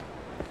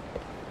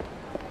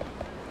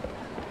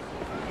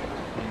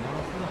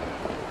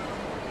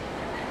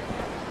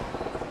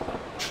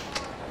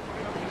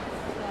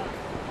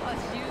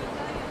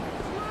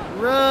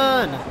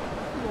 Run!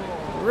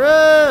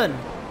 Run!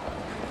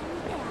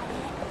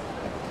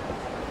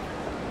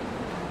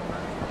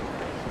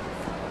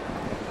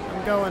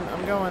 I'm going.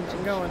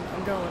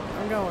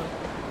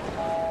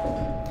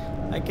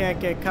 I can't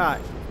get caught.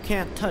 You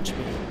can't touch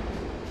me.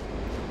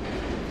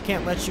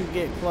 Can't let you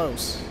get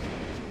close.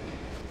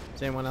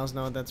 Does anyone else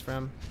know what that's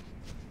from?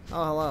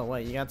 Oh, hello.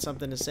 What, you got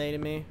something to say to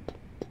me?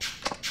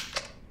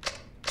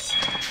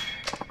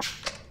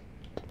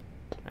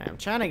 Alright, I'm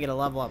trying to get a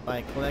level up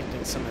by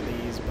collecting some of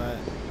these, but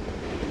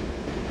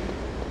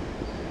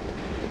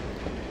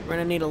we're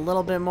gonna need a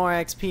little bit more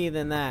XP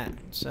than that,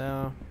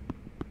 so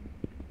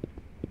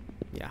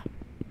yeah.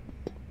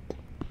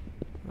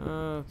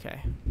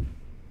 Okay.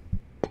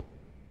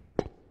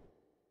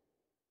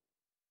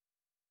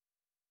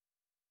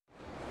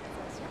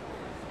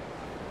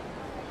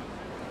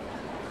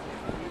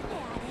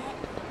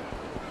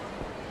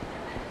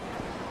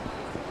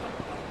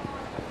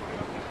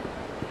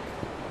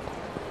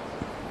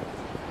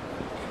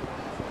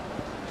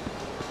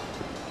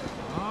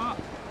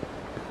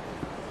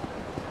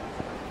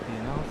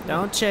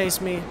 Don't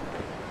chase me.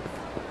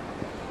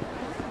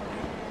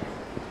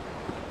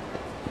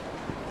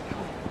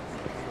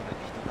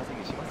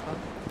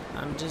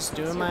 I'm just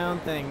doing my own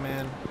thing,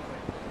 man.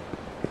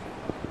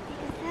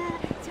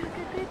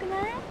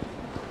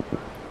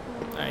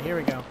 Alright, here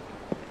we go.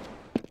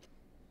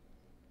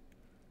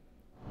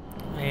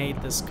 I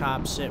hate this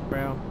cop shit,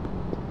 bro.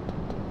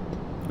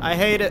 I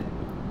hate it.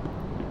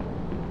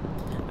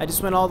 I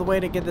just went all the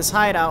way to get this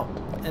hideout,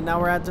 and now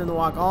we're having to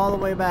walk all the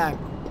way back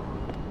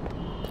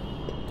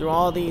through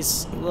all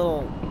these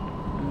little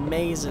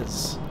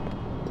mazes.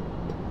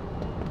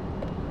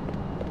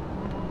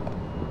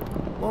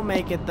 We'll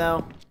make it,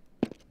 though.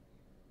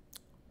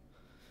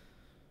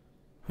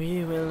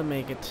 We will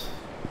make it.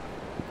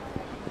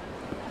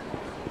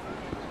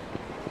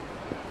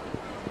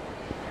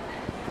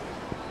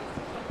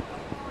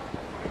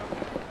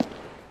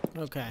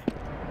 Okay.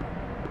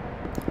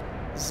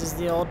 This is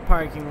the old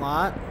parking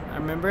lot. I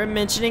remember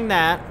mentioning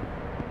that.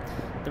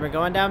 Then we're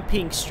going down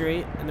Pink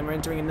Street, and then we're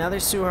entering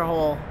another sewer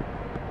hole,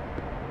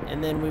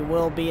 and then we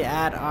will be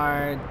at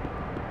our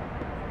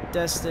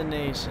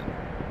destination.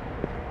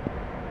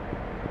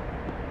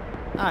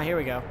 Ah, here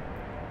we go.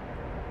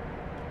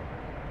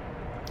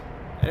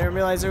 I didn't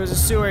realize there was a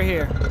sewer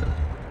here.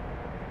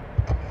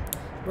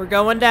 We're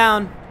going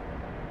down.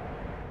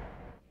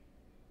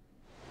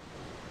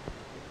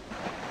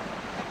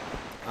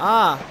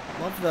 Ah,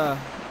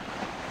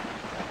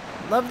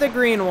 love the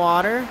green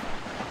water.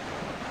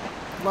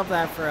 Love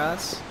that for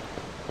us.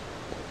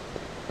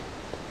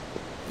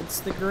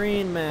 It's the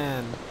green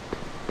man.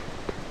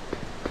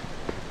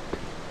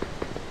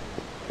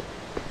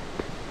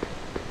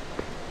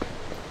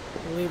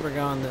 I believe we're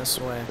going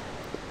this way.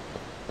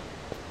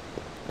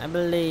 I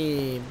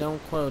believe. Don't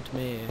quote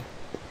me.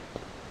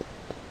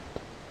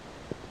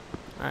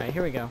 Alright,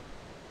 here we go.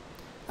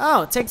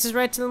 Oh, it takes us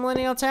right to the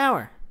Millennial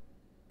Tower.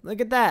 Look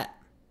at that.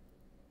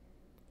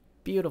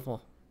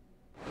 Beautiful.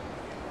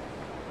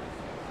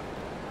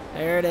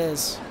 There it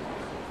is.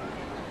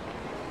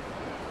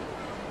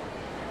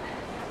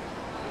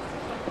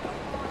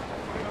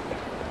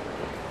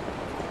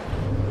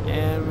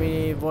 And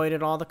we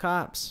avoided all the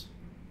cops.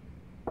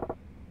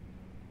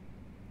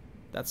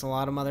 That's a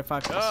lot of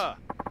motherfuckers.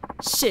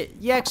 Shit,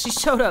 you actually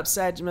showed up,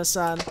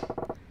 Sajima-san.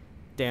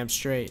 Damn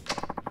straight.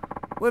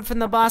 What from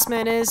the boss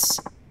man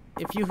is,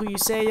 if you who you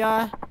say you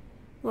are,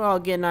 we're all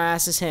getting our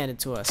asses handed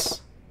to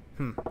us.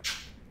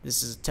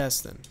 This is a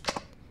test then.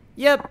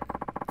 Yep.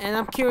 And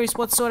I'm curious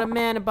what sort of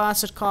man a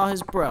boss would call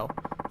his bro.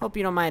 Hope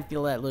you don't mind if you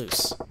let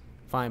loose.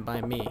 Fine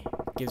by me.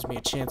 Gives me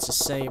a chance to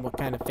say what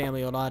kind of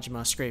family old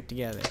Ajima scraped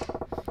together.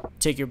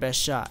 Take your best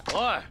shot.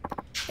 What?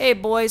 Hey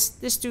boys,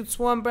 this dude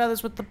swung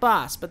brothers with the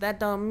boss, but that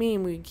don't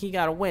mean he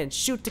gotta win.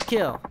 Shoot to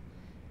kill.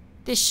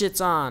 This shit's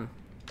on.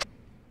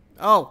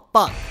 Oh,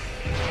 fuck.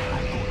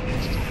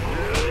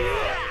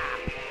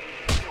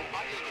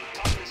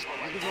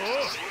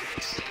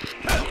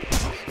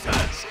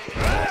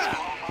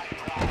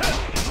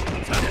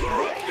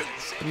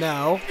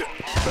 No.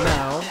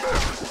 No.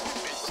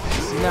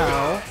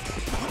 No.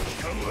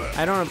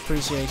 I don't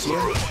appreciate you.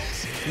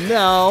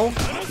 No.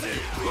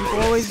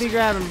 People always be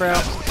grabbing, bro.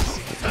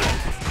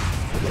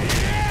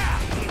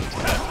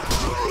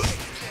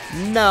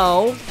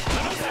 No.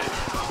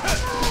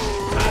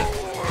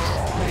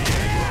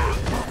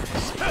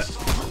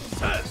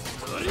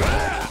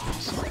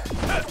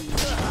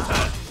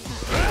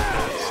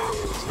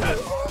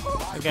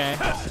 Okay.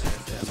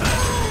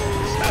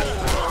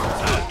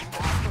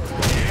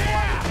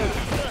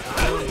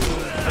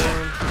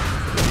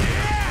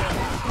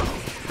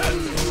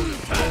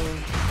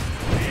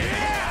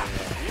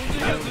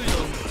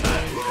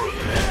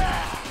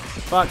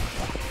 Fuck.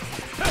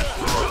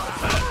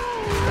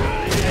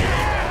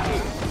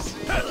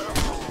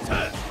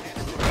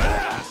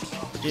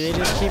 Do they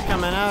just keep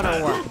coming out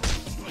or what?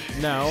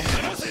 No.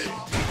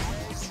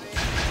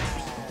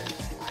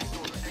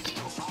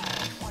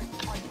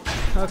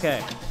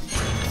 Okay.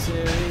 Do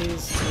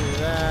these, do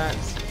that.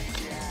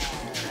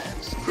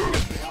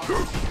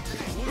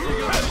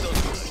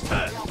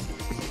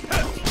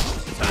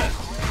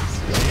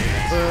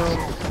 Boom.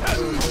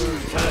 Boom, boom,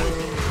 boom.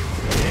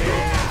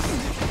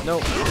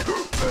 Nope.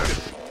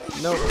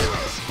 Nope.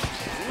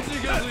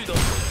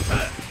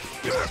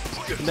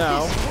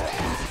 No.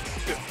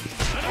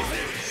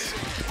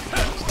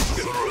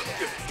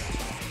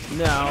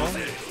 No.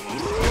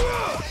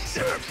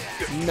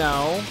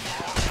 No.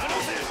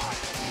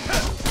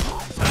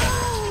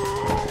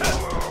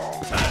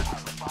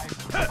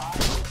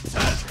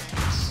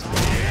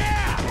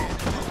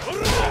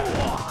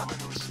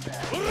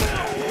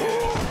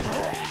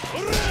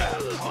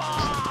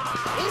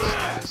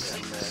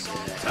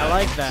 I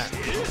like that.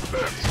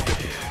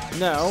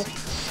 No.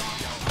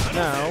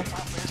 No.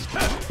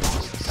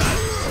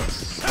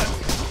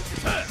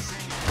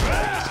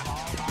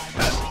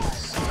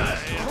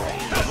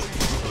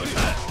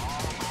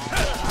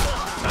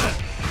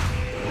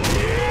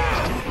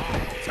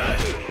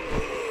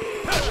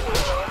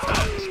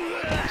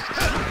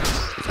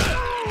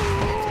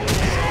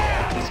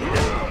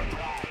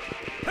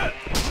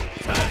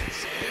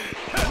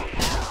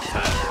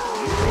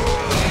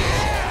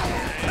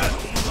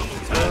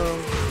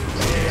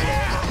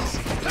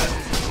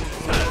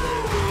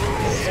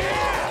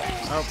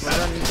 Oh, we're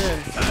running thin.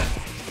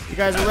 You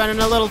guys are running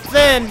a little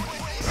thin.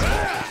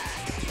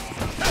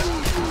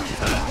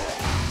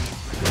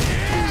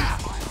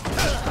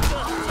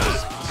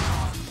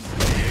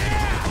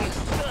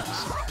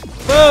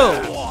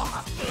 Boom!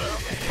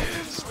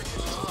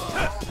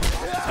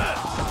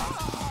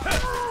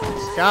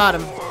 Got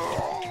him.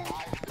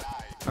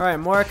 Alright,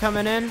 more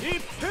coming in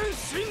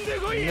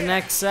the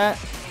next set.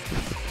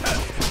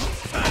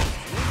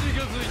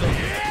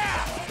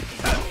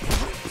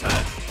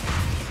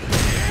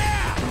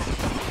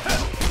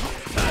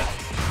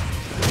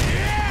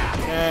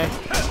 Okay.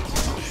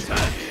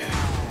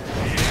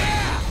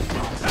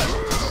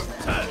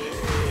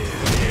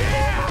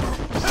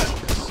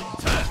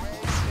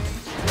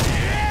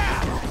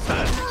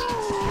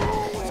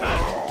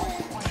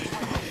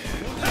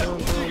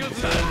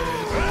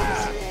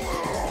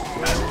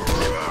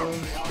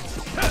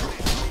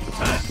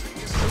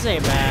 This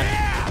ain't bad.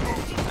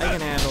 I can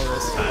handle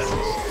this.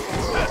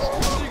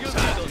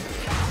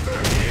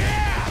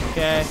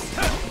 Okay.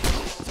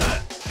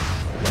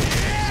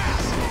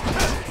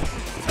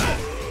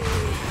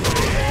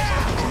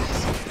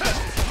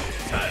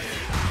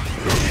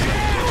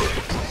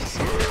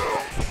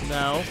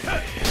 No.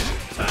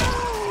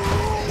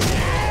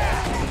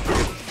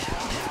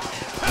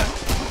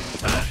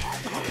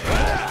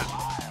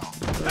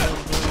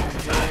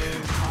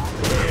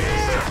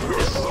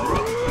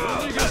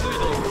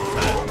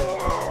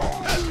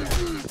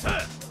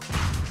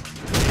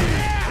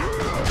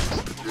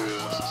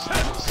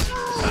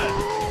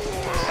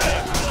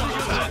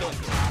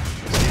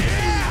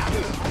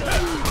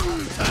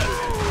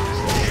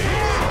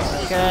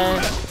 Okay.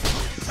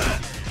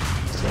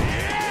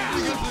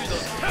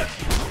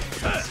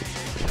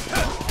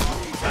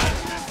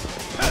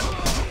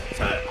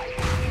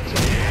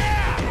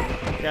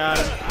 Got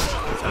him.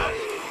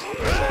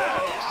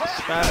 It's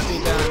about to be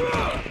done.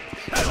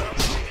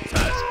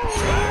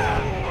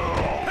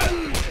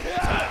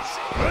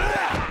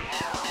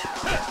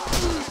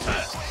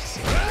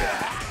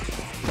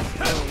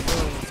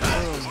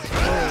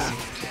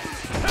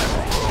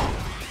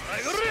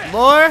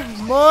 More?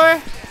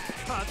 More?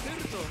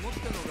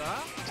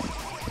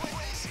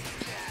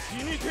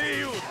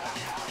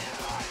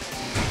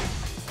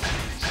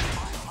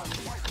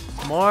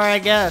 More, I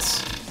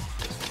guess.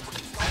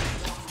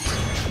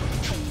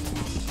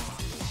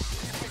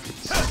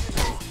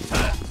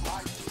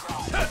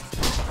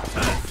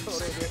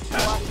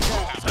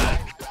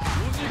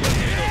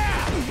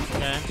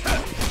 Okay.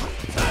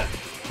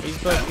 He's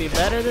supposed to be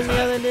better than the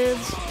other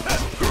dudes?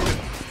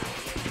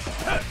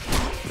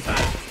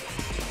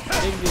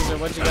 Big dudes are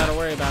what you gotta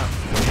worry about.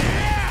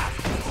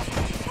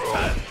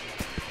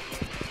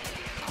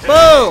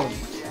 Boom!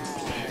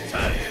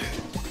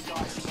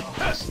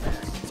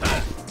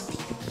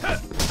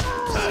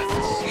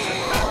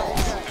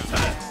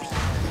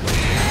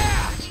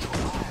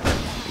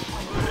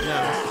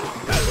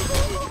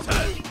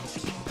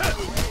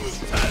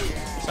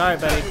 Sorry,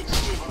 buddy.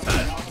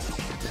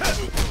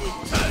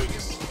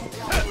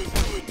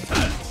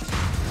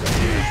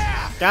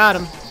 Got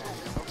him.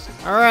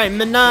 Alright,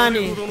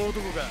 Minani.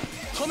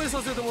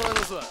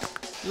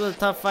 This was a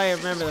tough fight, I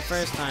remember the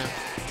first time.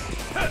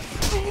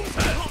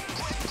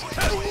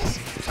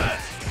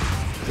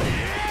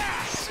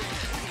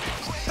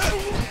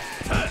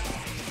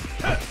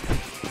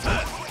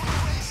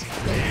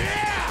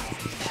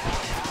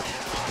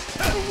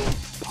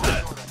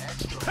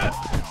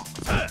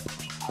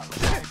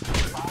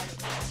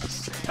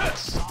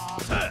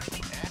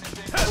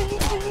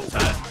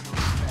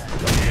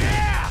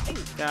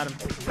 got him.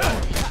 No.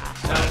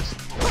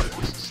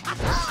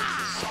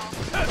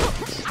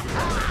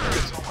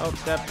 Oh,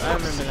 that, I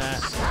remember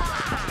that.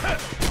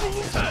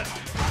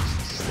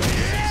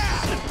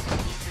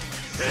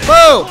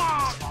 Whoa!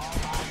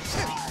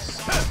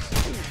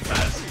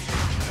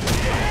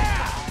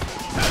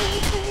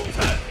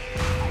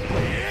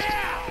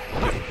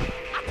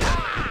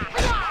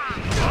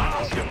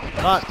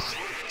 Fuck.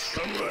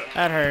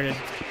 That hurted.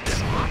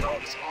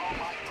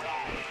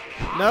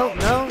 No,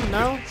 no,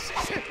 no.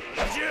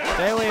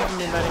 Stay away from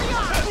me, buddy.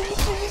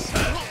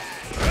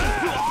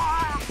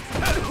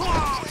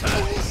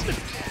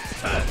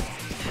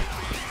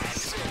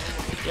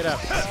 Get up.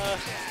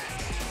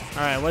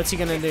 Alright, what's he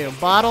gonna do?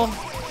 Bottle?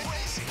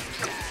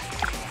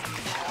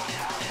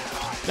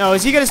 No,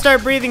 is he gonna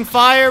start breathing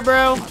fire,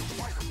 bro?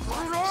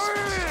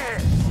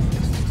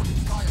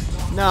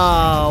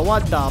 No,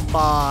 what the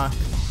fuck?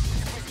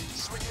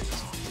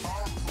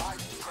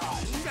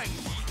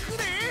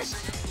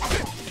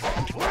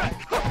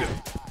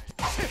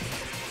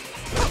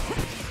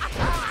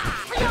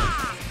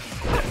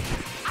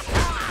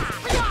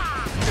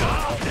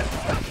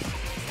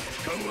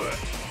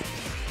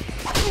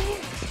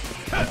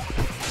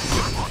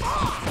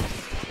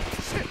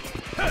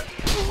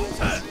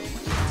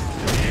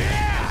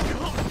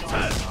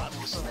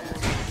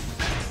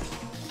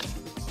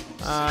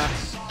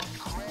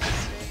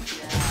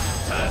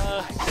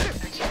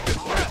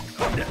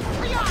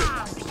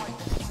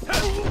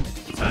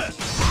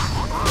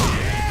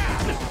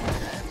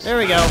 There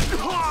we go. I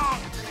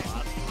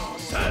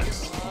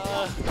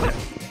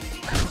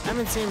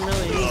haven't seen him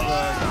really use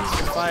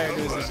the fire to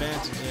his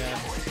advantage yet.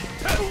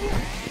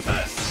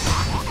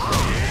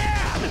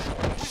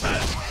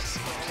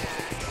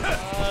 I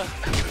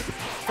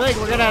feel like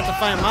we're gonna have to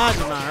find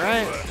Majima,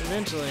 right?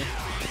 Eventually.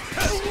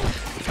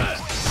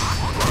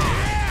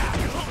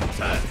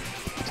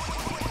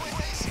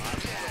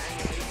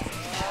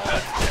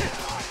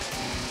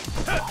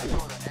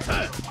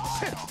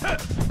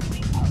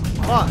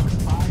 Fuck.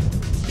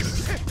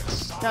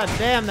 God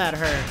damn, that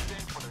hurt.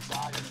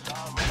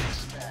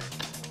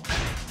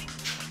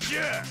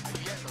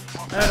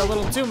 That hurt a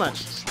little too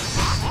much.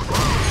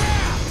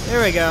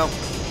 There we go.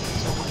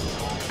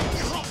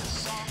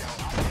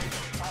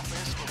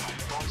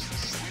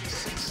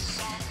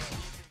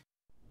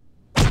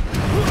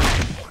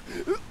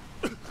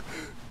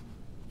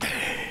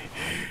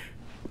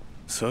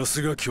さ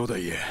すが兄弟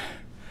や。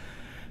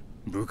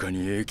部下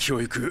にええ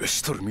教育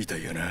しとるみた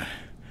いやな。ま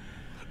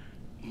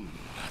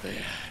だ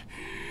や。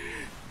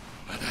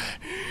まだ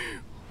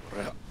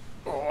俺は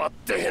終わっ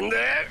てへんで。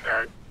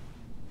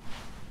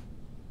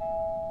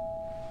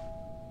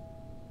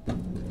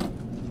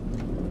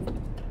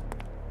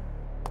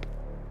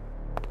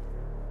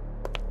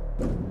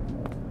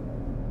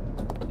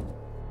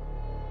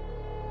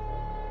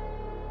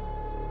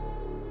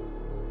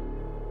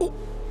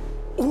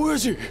親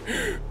父。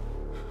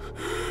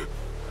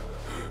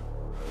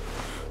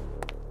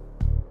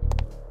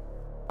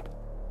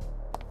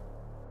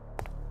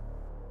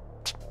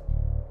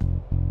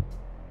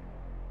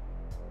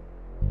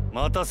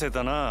待たせ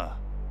たな、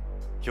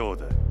兄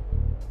弟。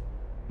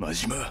真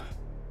島。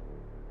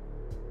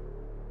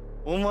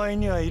お前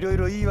にはいろい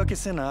ろ言い訳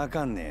せなあ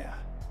かんねや。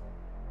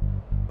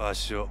場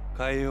所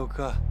変えよう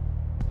か。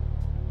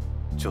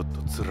ちょっ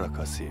とつら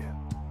かせや。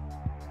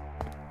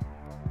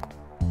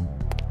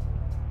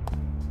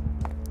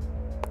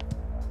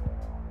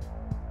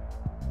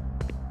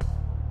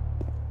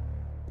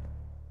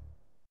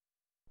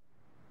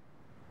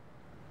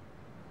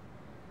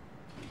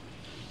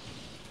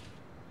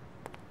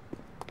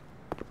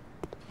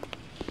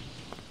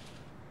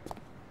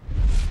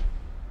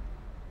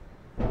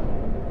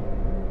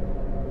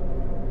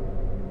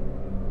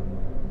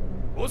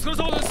お疲れ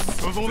様です。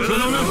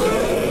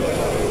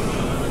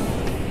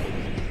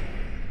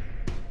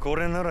こ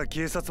れなら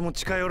警察も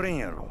近寄れん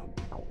やろ。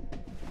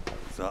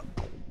さ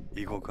あ、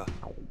行こうか。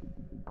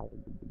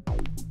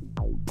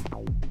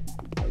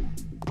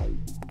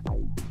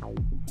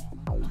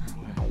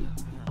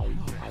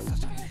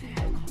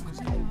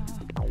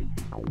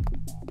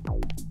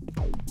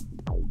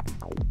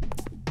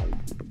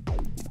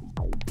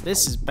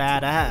This is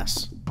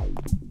badass.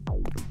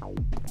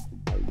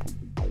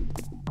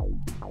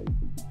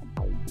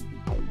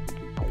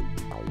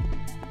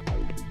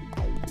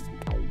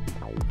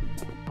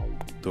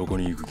 どこ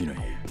に行く気ない？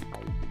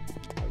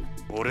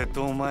俺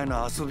とお前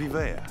の遊び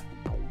場や。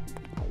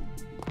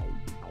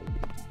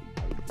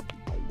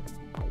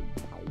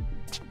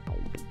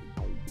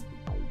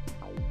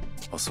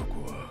あそ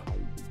こは。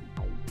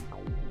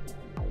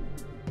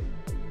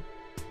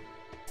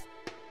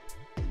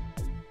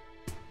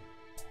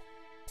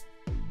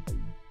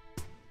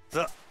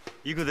さあ、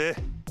行くで。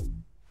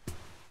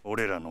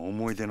俺らの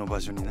思い出の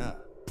場所にな。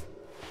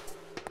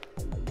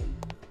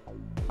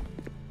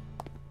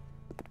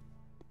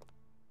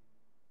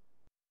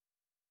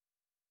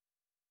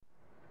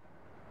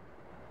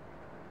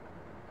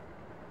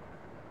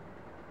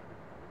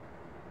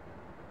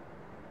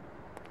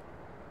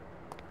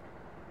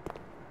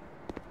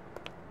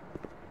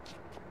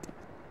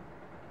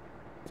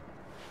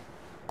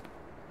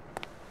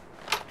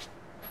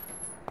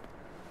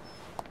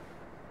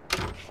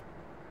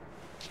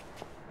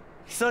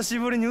久し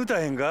ぶりに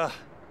歌えへんか？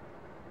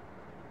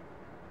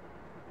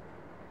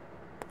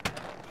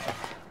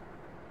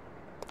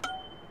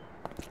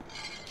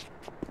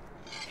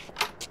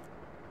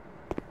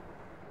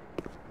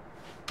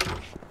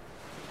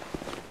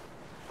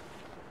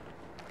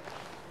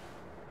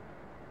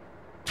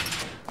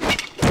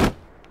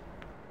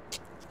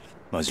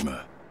真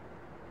島。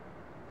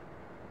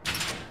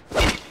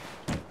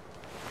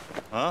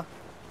あ？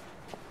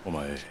お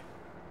前、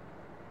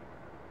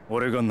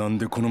俺がなん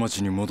でこの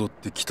町に戻っ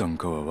てきたん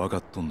かは分か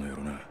っとんのや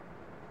ろな。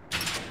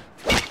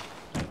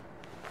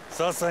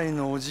笹井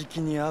のおじ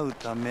きに会う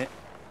ため、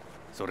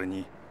それ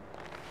に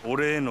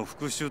俺への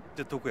復讐っ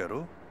てとこや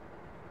ろ。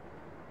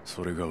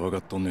それが分か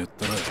っとんのやっ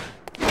たら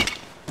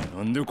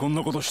なんでこん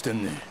なことして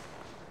んねん。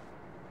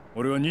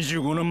俺は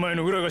25年前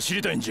の裏が知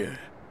りたいんじゃ。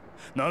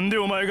なんで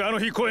お前があの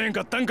日来えへん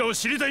かったんかを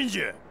知りたいん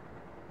じゃ。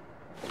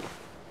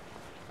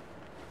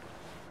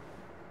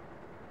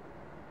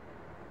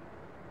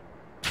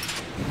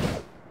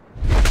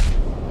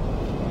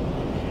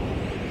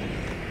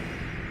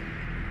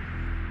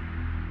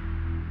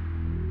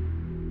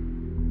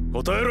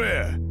答えろ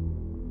や、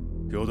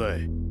兄弟。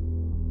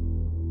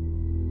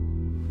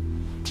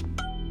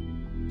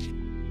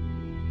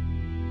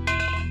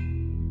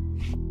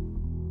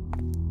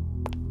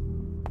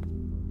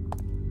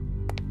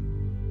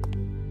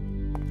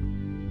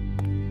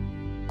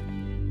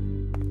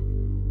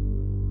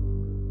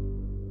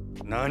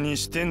何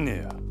してんね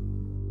や。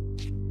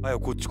早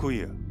くこっち来い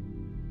や。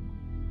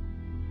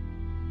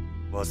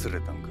忘れ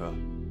たんか、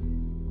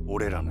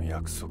俺らの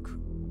約束。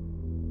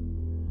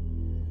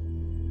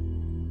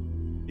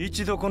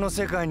一度この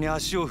世界に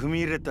足を踏み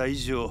入れた以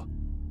上、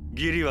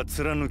義理は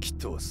貫き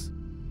通す。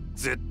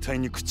絶対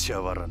に口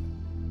は割らぬ。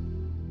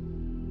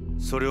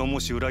それを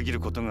もし裏切る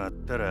ことがあっ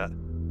たら、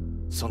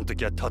その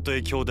時はたと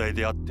え兄弟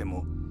であって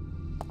も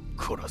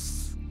殺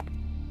す。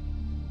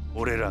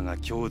俺らが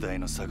兄弟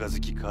の杯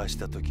交わし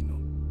た時の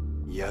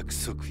約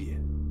束や。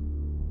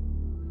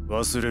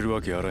忘れる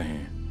わけあらへ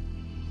ん。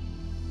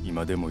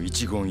今でも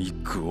一言一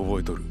句覚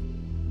えとる。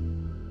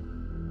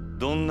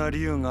どんな理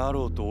由があ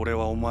ろうと俺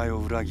はお前を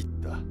裏切った。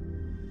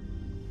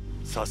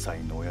笹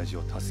井の親父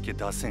を助け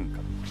出せんか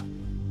っ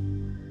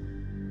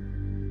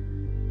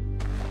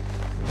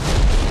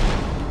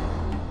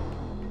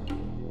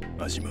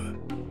た。真島。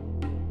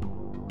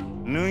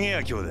脱げ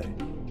や兄弟。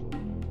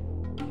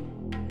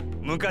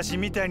昔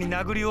みたいに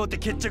殴り合うて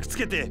決着つ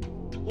けて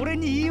俺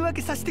に言い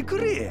訳させてく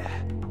れや。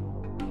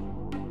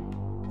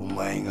お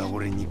前が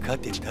俺に勝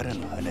てたら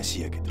の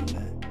話やけどな。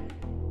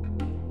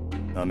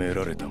舐め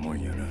られたもん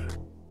やな。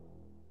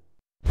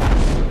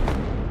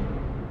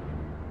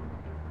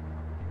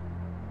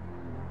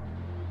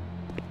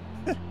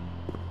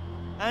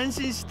安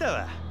心した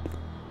わ。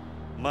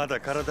まだ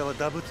体は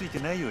ダブついて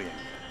ないようや。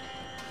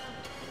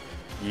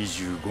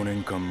25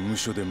年間無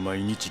所で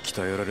毎日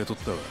鍛えられとっ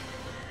たわ。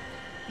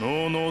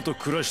のうのうと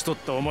暮らしとっ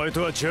たお前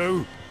とはちゃ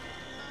う。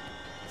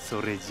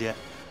それじゃ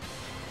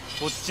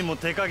こっちも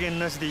手加減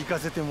なしで行か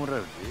せてもら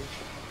うぜ。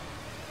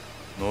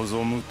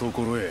望むと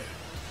ころへ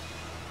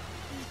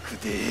行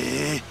く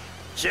で。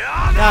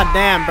 God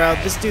damn, bro.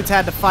 This dude's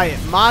had to fight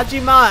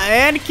Majima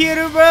and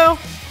Kiru, bro.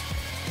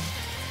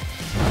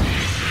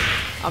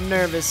 I'm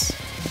nervous.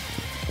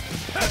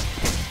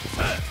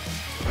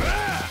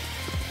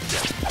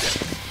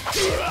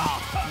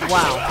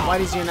 Wow, why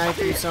does your knife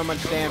do so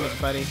much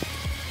damage, buddy?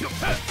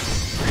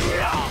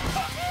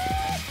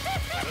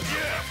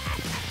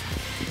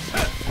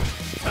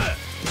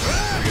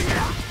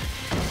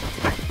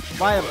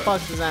 Why the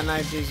fuck does that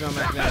knife do so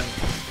much damage?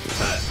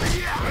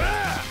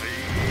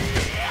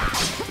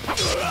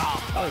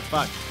 Holy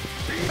fuck.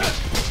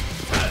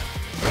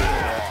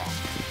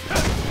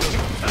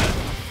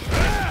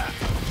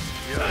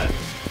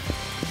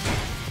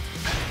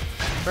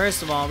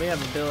 First of all, we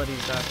have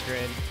abilities to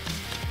upgrade.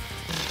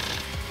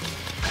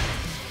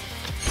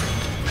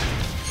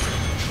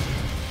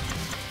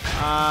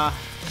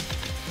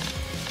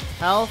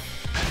 Health.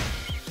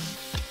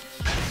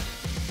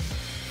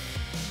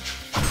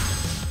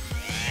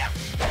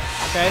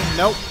 Okay,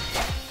 nope.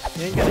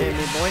 You ain't gonna hit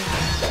me, boy.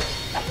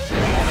 You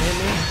ain't gonna hit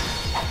me.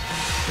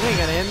 You ain't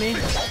gonna hit me.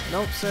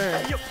 Nope, sir.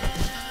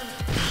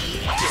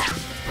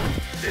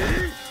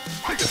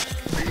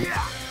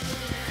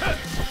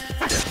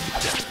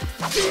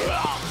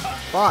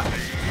 Fuck.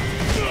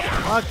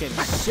 Fucking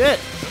shit.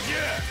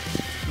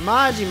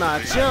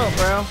 Majima, chill,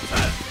 bro.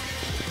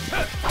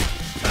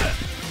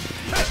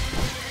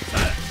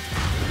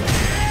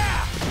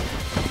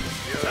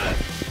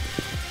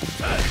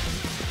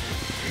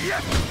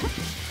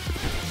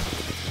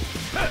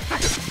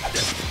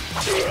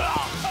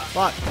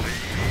 Fuck.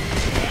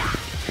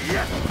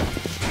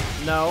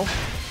 No.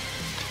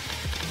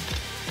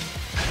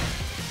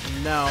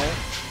 No.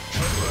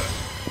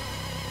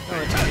 I'm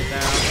gonna take it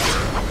down.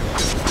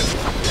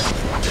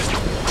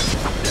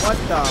 What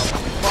the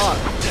fuck?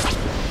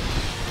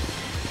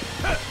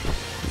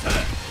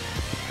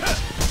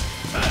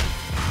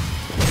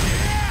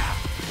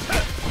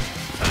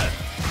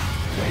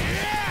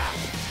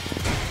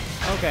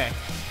 Okay.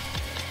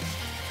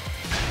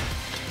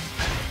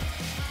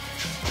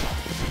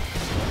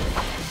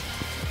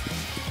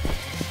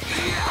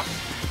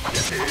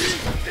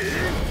 Oi!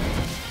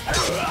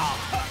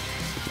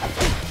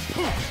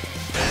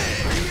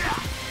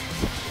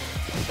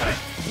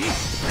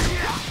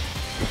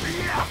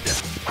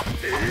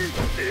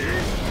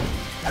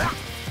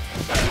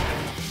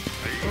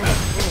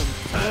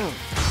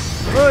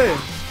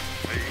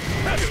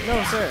 No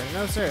sir,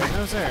 no sir,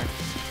 no sir.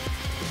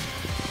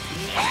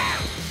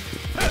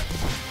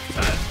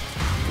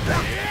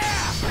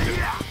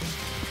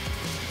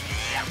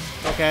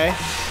 Okay.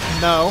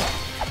 No.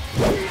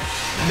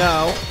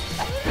 No.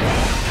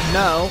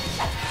 No.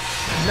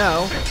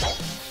 No.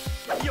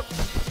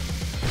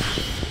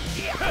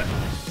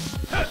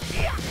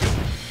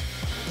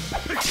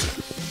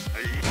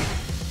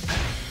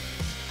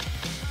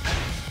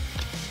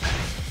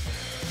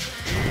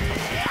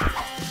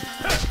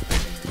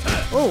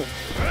 Oh.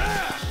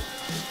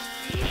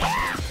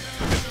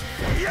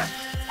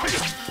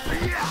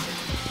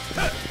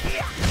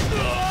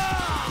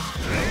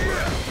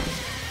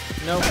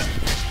 Nope.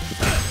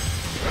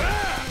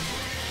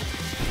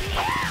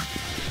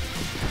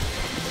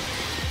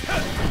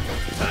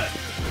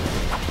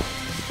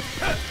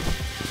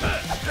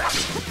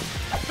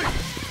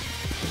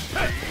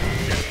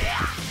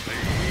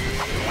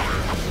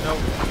 Nope.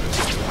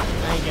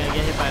 I ain't gonna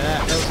get hit by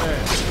that. No, sir.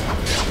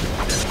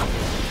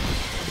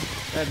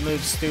 That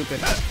move's stupid.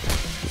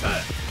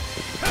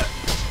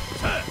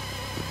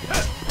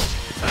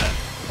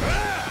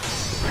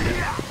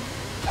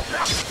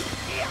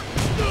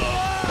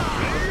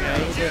 Yeah,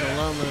 he did a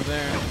low move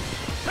there.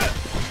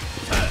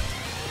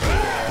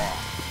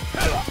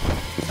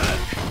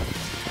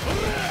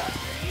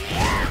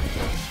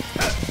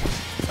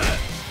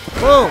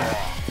 Boom!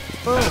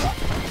 Boom!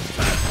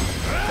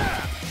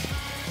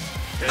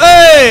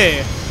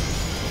 Hey!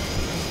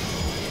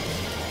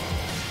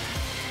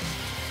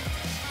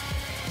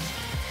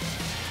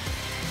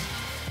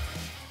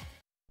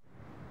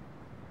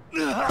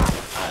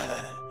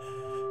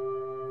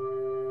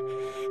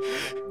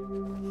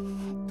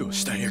どう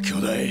したんや兄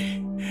弟。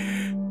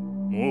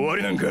もう終わ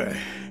りなんかい。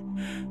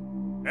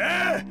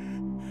え？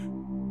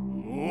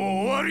も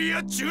う終わりや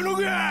っちゅうの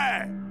か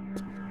い。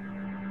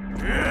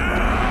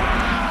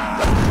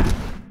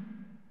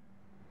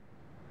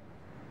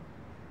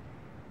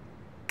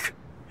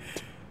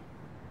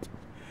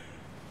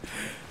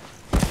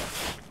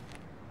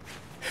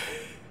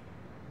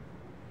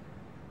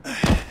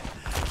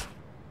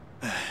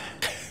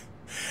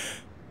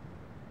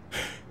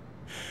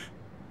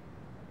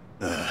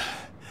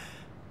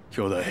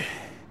兄弟、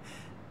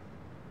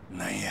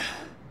なんや、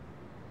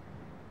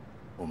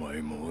お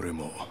前も俺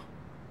も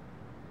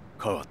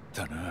変わっ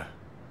たな。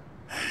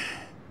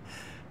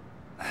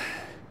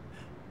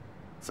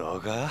そ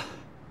うか。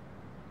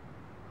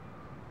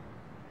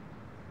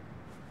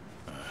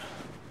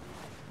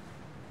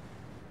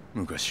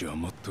昔は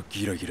もっと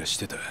ギラギラし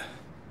てた。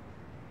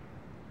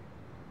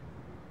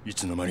い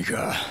つの間に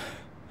か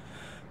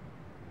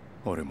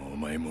俺もお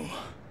前も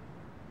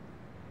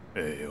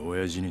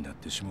親父になっ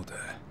てしもた。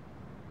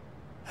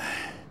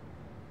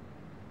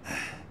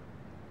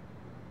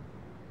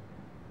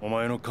お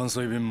前の関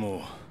西弁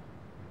も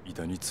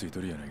板につい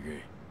とるやないかい。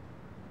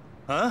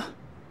あ？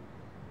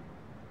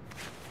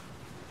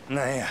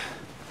なんや、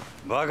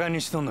バカ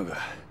にしとんのか。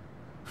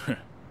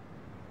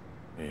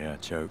いや、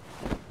ちゃう。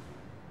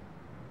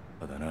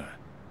ただな、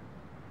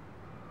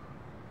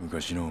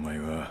昔のお前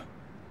は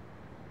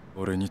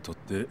俺にとっ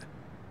て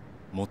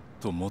もっ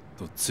ともっ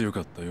と強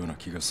かったような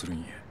気がする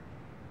んや。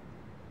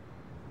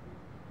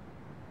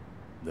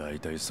だい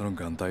たいその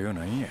眼帯は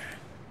ないんや。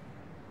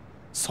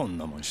そん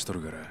なもんしと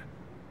るから。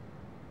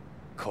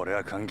これ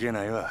は関係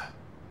ないわ。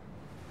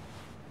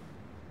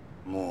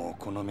もう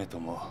この目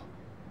とも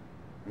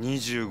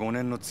25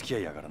年の付き合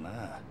いやから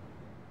な。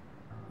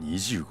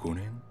25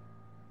年？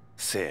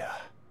せや。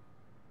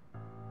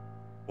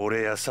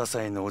俺や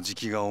笹井のおじ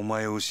きがお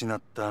前を失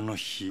ったあの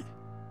日、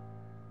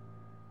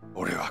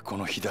俺はこ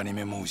の左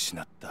目も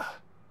失った。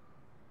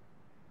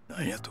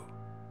なんやと？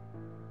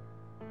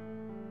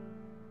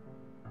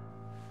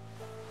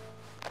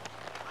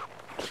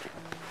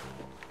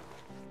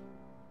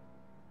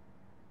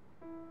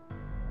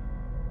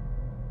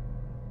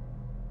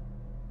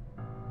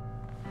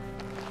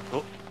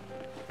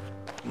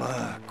ま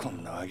あこ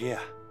んなわけや。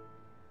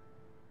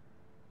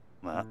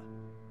まあ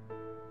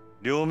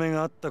両目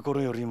があった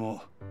頃より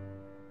も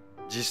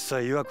実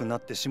際弱くな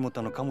ってしも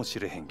たのかもし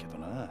れへんけど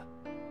な。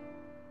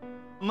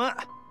まあ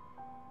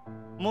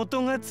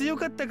元が強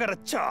かったから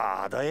ちょ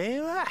うどええ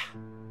わ。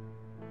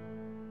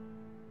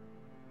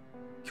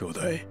兄弟、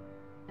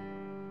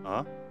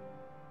あ？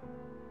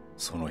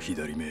その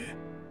左目、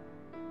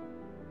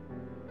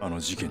あの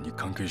事件に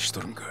関係しと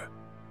るんか？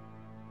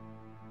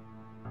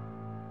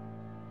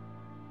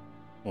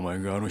お前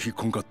があの日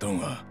来んかったん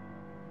は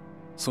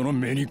その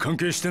目に関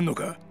係してんの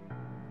か？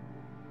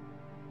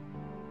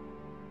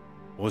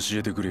教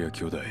えてくれや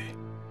兄弟。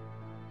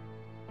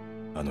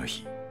あの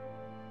日、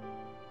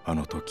あ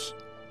の時、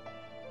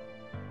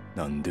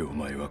なんでお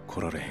前は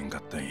来られへんか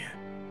ったんや。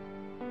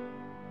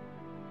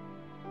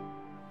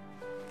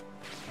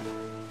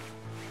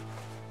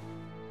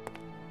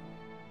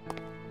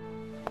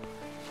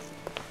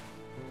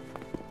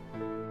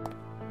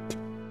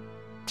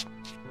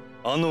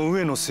あの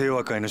上野清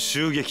和会の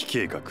襲撃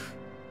計画。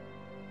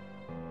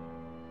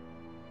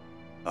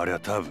あれは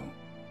多分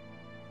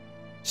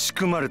仕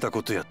組まれた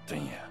ことやった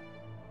んや。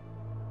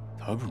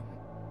多分。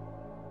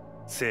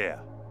せ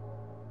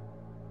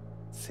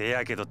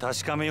やけど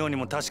確かめように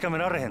も確かめ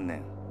られへんね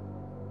ん。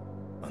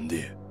なん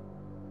で？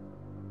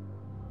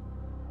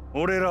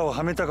俺らを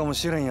はめたかも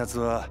しれんやつ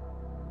は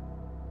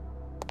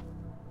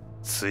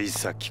つい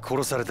さっき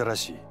殺されたら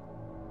しい。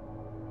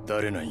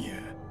誰なんや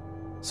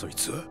そい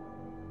つは？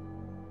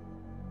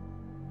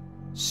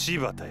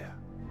柴田や。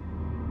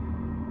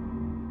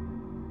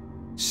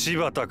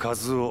柴田和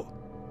夫。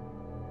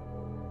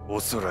お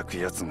そらく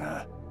奴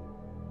が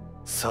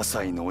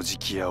笹井のおじ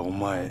きやお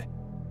前、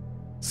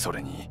そ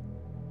れに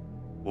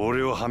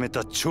俺をはめ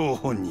た張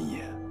本人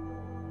や。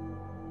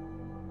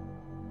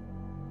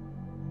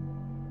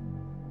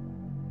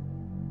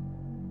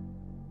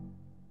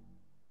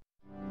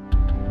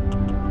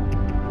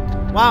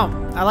Wow,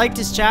 I liked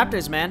his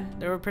chapters, man.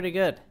 They were pretty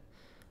good.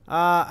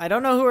 I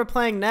don't know who we're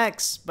playing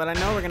next, but I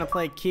know we're gonna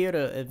play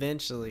Kyoto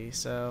eventually,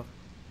 so...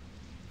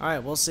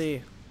 Alright, we'll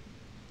see.「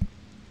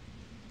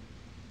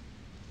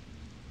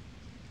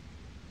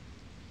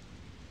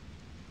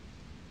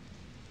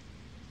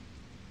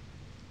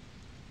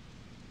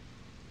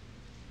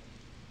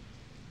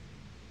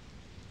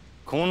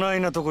こな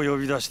いなとこ呼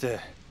び出して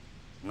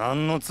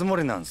何のつも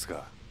りなんす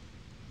か？」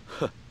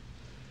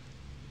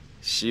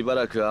しば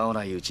らく会わ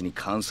ないうちに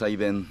関西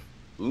弁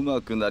う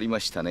まくなりま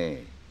した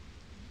ね。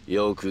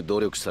よく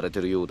努力され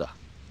てるようだ。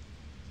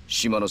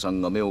島野さ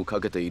んが目をか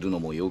けているの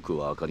もよく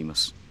わかりま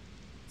す。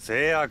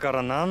せやか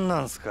ら何な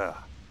んす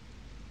か？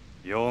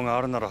用が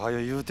あるなら早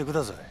言うてく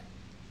ださい。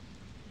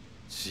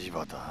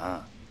柴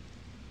田。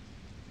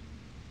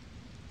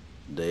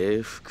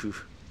礼服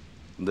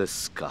で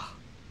すか。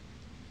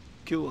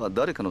今日は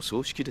誰かの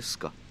葬式です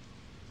か？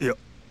いや、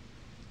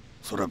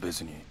それは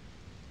別に。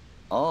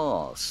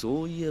ああ、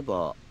そういえ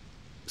ば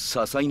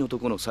笹井のと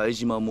この冴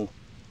島も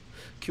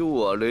今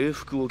日は礼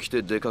服を着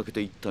て出かけ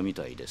て行ったみ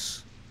たいで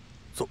す。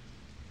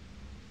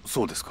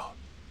そうですか。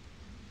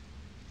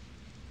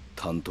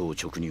単刀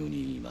直入に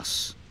言いま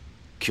す。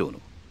今日の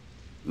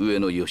上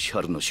野義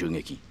治の襲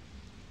撃、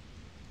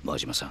真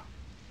島さん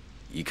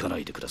行かな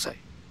いでください。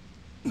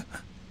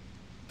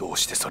どう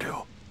してそれ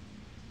を？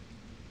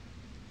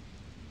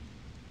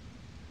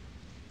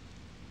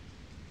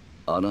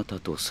あな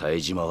たと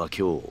冴島は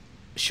今日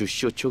出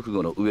所直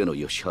後の上野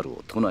義治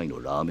を都内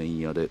のラーメン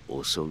屋で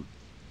襲う、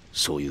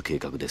そういう計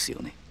画です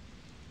よね。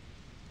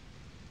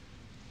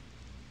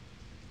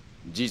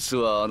実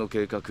はあの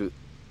計画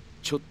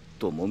ちょっ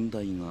と問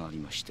題があり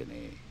まして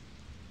ね。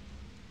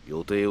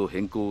予定を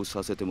変更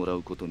させてもら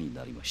うことに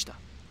なりました。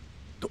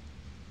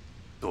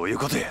どういう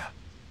ことや？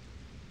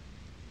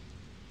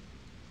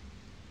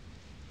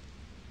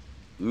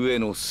上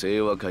野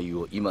清和会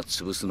を今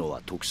潰すの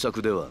は得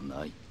策では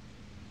ない。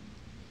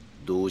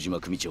堂島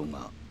組長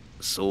が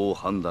そう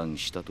判断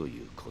したと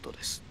いうこと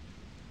です。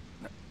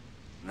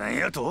なん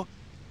やと？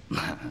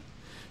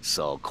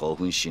そう興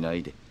奮しな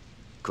いで。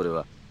これ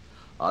は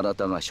あな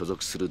たが所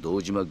属する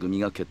堂島組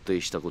が決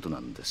定したことな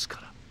んです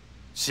から。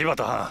柴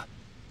田は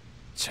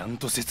ちゃん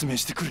と説明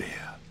してくれ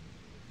や。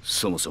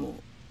そもそも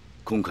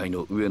今回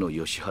の上野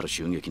義治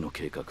襲撃の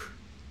計画、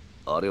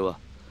あれは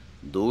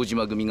堂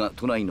島組が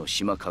都内の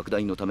島拡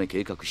大のため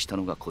計画した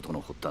のが事の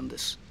発端で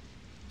す。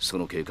そ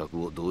の計画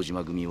を堂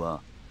島組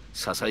は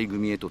笹井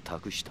組へと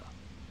託した。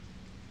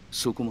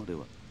そこまで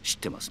は知っ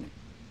てますね。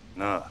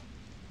なあ、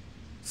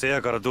せ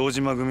やから堂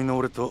島組の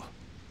俺と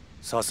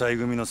笹井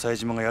組の冴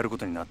島がやるこ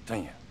とになった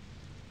んや。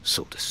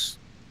そうです。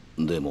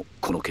でも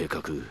この計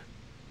画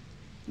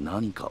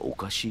何かお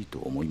かしいと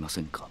思いま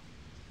せんか？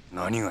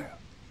何がや？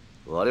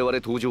我々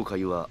東上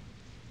会は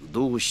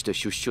どうして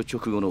出所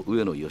直後の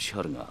上野義治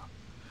が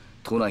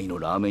都内の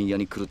ラーメン屋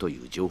に来ると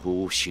いう情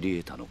報を知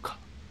り得たのか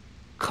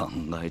考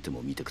えて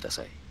もみてくだ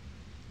さい。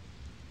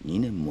2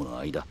年もの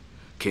間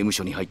刑務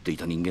所に入ってい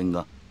た人間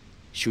が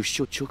出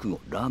所直後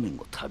ラーメン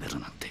を食べる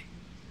なんて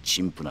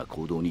陳腐な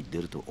行動に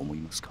出ると思い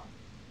ますか？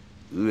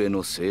上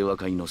野清和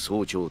会の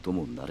総長と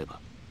もなれば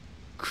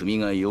組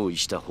が用意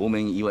した方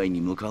面祝いに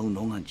向かう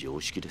のが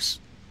常識で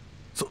す。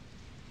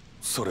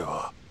それ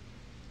は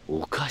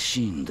おか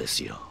しいんで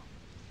すよ。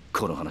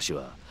この話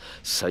は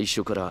最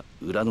初から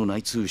裏の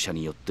内通者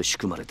によって仕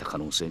組まれた可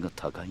能性が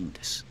高いん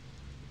です。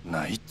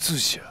内通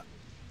者？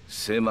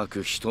狭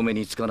く人目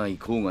につかない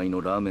郊外の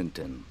ラーメン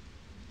店、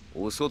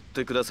襲っ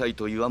てください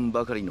と言わん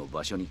ばかりの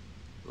場所に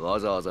わ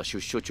ざわざ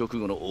出所直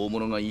後の大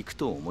物が行く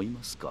と思い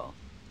ますか？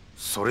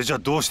それじゃ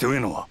どうして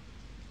上野は？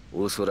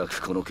おそら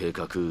くこの計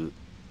画、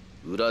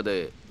裏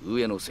で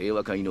上野清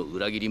和会の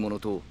裏切り者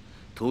と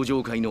東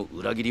上会の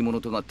裏切り者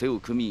とが手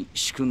を組み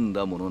仕組ん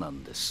だものな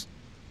んです。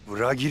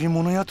裏切り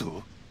者や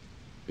と？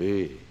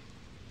ええ。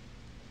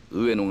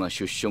上野が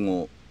出所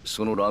後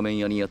そのラーメン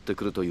屋にやって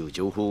くるという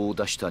情報を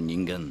出した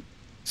人間、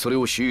それ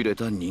を仕入れ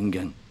た人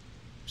間、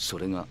そ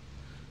れが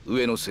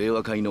上野清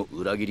和会の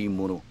裏切り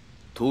者、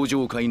東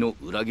上会の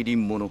裏切り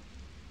者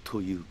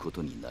というこ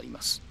とになり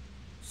ます。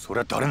そ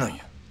れは誰なん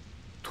や？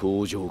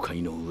東上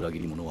会の裏切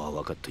り者は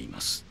分かっていま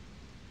す。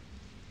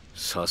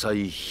笹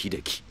井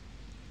秀樹、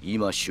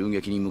今襲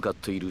撃に向かっ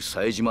ている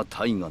冴島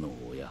大河の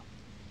親、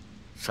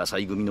笹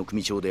井組の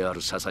組長であ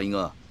る笹井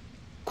が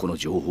この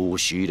情報を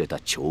仕入れた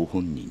張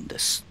本人で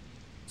す。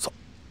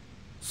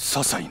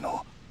笹井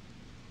の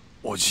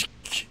おじ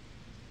き。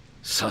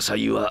笹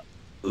井は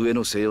上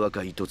野清和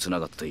会とつな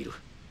がっている。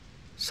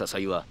笹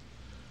井は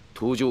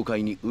登場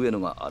会に上野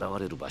が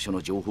現れる場所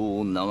の情報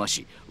を流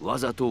し、わ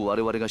ざと我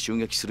々が襲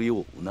撃するよ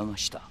う促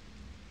した。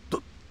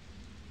ど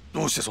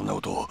うしてそんな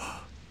ことを？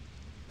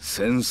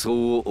戦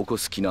争を起こ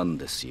す気なん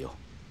ですよ。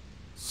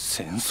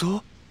戦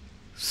争？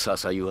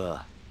笹井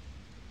は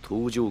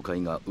登場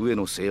会が上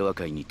野清和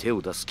会に手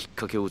を出すきっ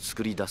かけを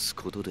作り出す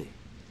ことで、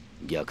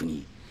逆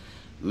に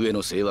上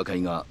野清和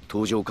会が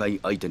登場会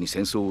相手に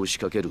戦争を仕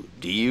掛ける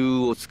理由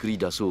を作り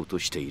出そうと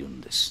している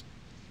んです。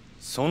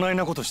そない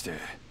なことして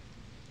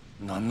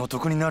何の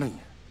得になるんや？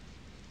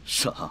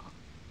さあ、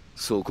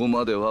そこ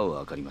までは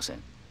分かりません。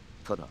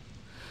ただ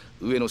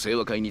上野清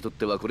和会にとっ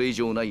てはこれ以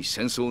上ない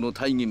戦争の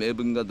大義名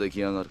分が出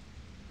来上がる。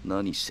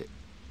何せ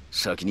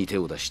先に手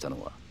を出した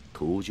のは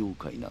登場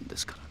会なんで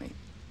すからね。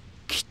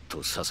きっ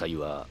と笹井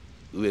は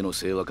上野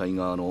清和会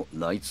側の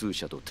内通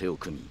者と手を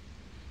組み、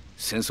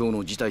戦争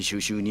の事態収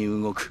拾に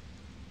動く。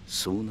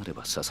そうなれ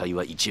ば笹井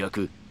は一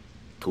躍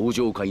登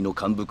場会の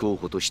幹部候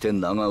補として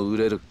名が売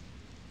れる。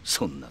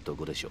そんなと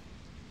こでしょう。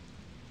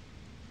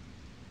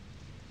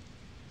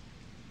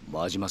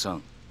真島さ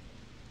ん、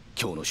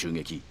今日の襲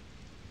撃、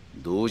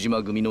堂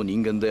島組の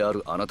人間であ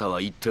るあなたは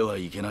言っては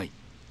いけない。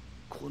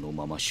この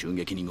まま襲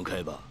撃に向か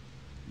えば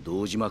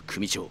堂島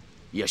組長、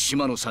いや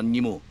島野さんに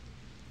も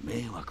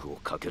迷惑を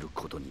かける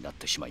ことになっ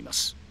てしまいま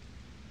す。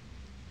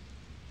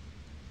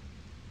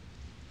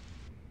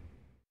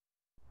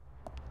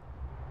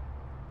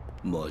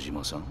真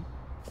島さん、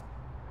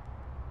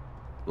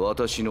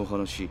私の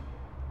話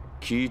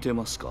聞いて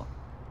ますか？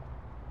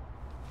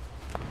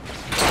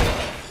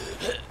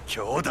兄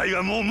弟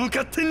はもう向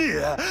かってねえ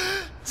や。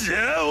じ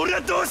ゃあ俺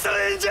はどうした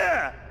らええんじ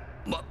ゃ。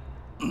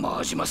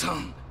真島さ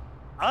ん、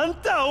あん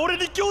たは俺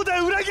に兄弟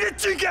裏切れっ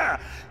ちゅうんか。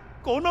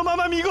このま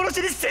ま見殺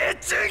しにせえっ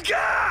ちゅうん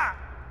か。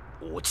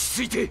落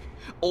ち着いて、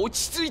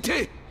落ち着い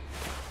て。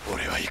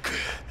俺は行く。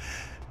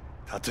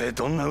たとえ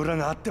どんな裏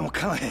があっても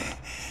構へん。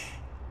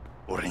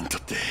俺にと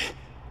って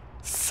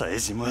冴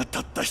島は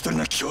たった一人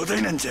の兄弟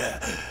なんじゃ。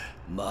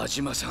真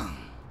島さん、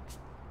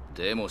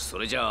でもそ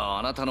れじゃあ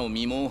あなたの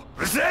身も。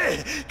うるさい、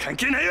関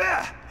係ない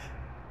わ。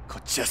こ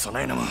っちはそ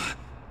ないなもん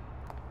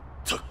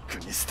とっく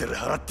に捨てる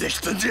払って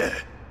きたんじゃ。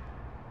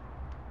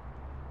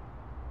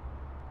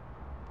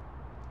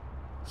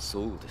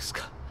そうです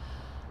か。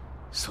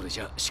それ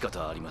じゃ仕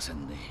方ありませ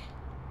んね。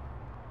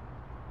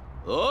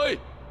おい、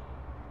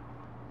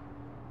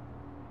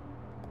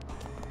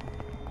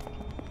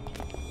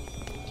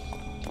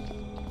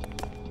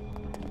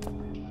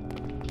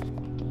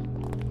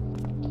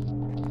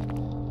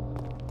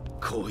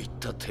こういっ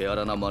た手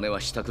荒な真似は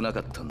したくな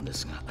かったんで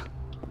すが、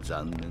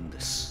残念で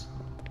す。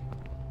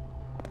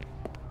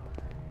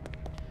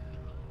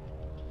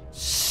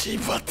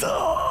柴田、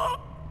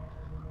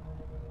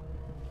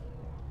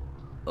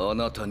あ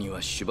なたに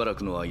はしばら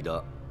くの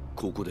間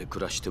ここで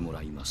暮らしても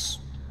らいます。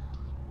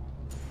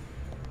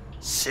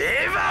柴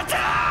田！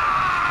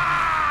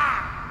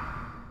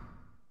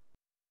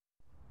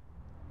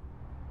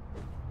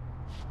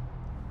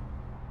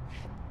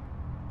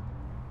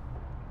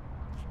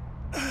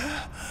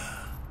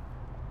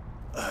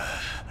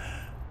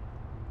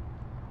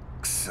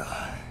くそ、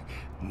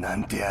な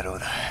んて野郎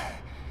だ。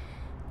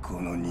こ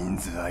の人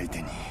数相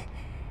手に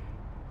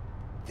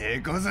手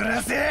こず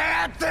らせ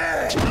やがって。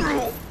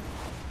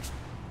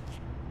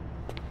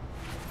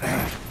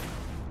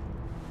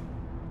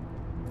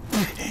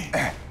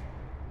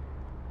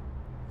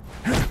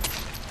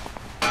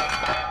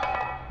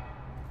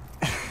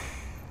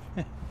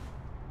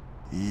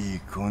い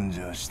い根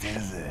性してる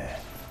ぜ。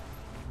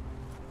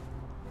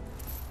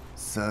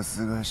さ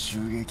すが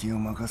襲撃を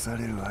任さ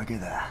れるわけ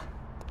だ。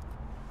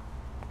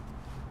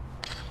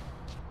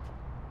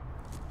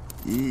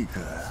いいか、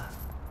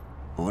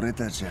俺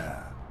たち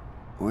は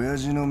親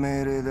父の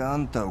命令であ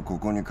んたをこ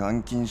こに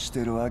監禁し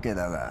てるわけ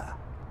だが、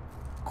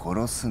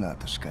殺すな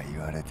としか言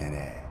われて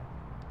ねえ。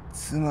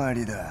つま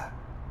りだ、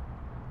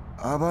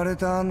暴れ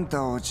たあん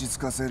たを落ち着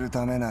かせる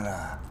ためな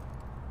ら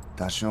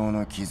多少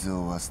の傷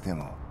を負わせて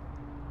も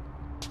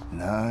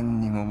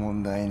何にも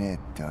問題ねえっ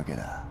てわけ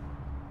だ。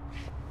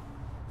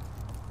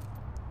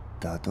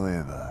例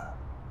えば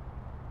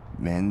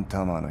目ん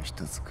玉の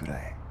一つくら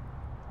い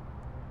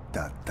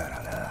だった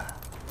らな。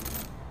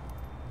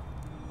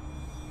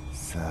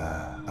さ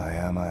あ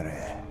謝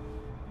れ。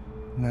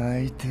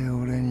泣いて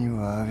俺に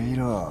詫び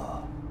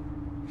ろ。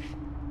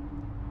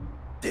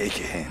で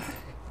きへん。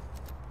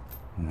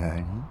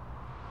何？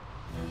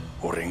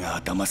俺が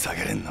頭下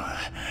げれんのは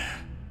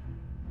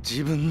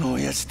自分の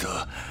親父と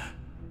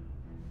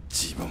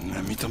自分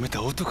が認め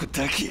た男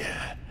だけや。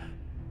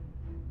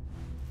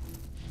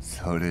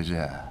それじ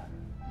ゃ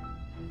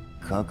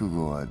あ覚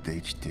悟は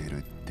できてる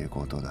って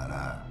ことだ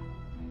な。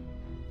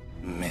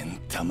目ん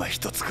玉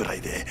一つくら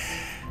いで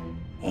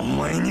お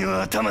前に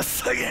は頭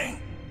下げん。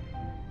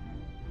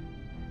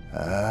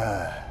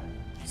ああ、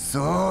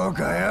そう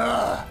か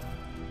よ。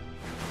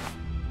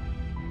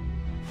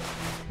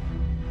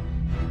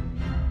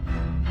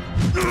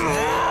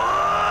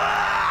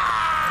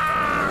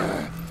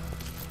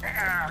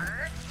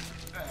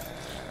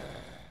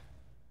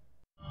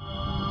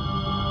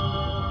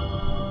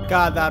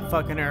God, that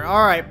fucking hurt.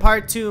 Alright,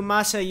 part 2,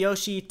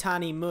 Masayoshi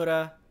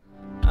Tanimura.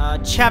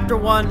 Chapter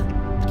 1,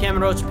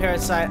 Kamurocho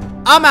Parasite.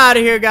 I'm out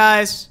of here,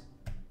 guys.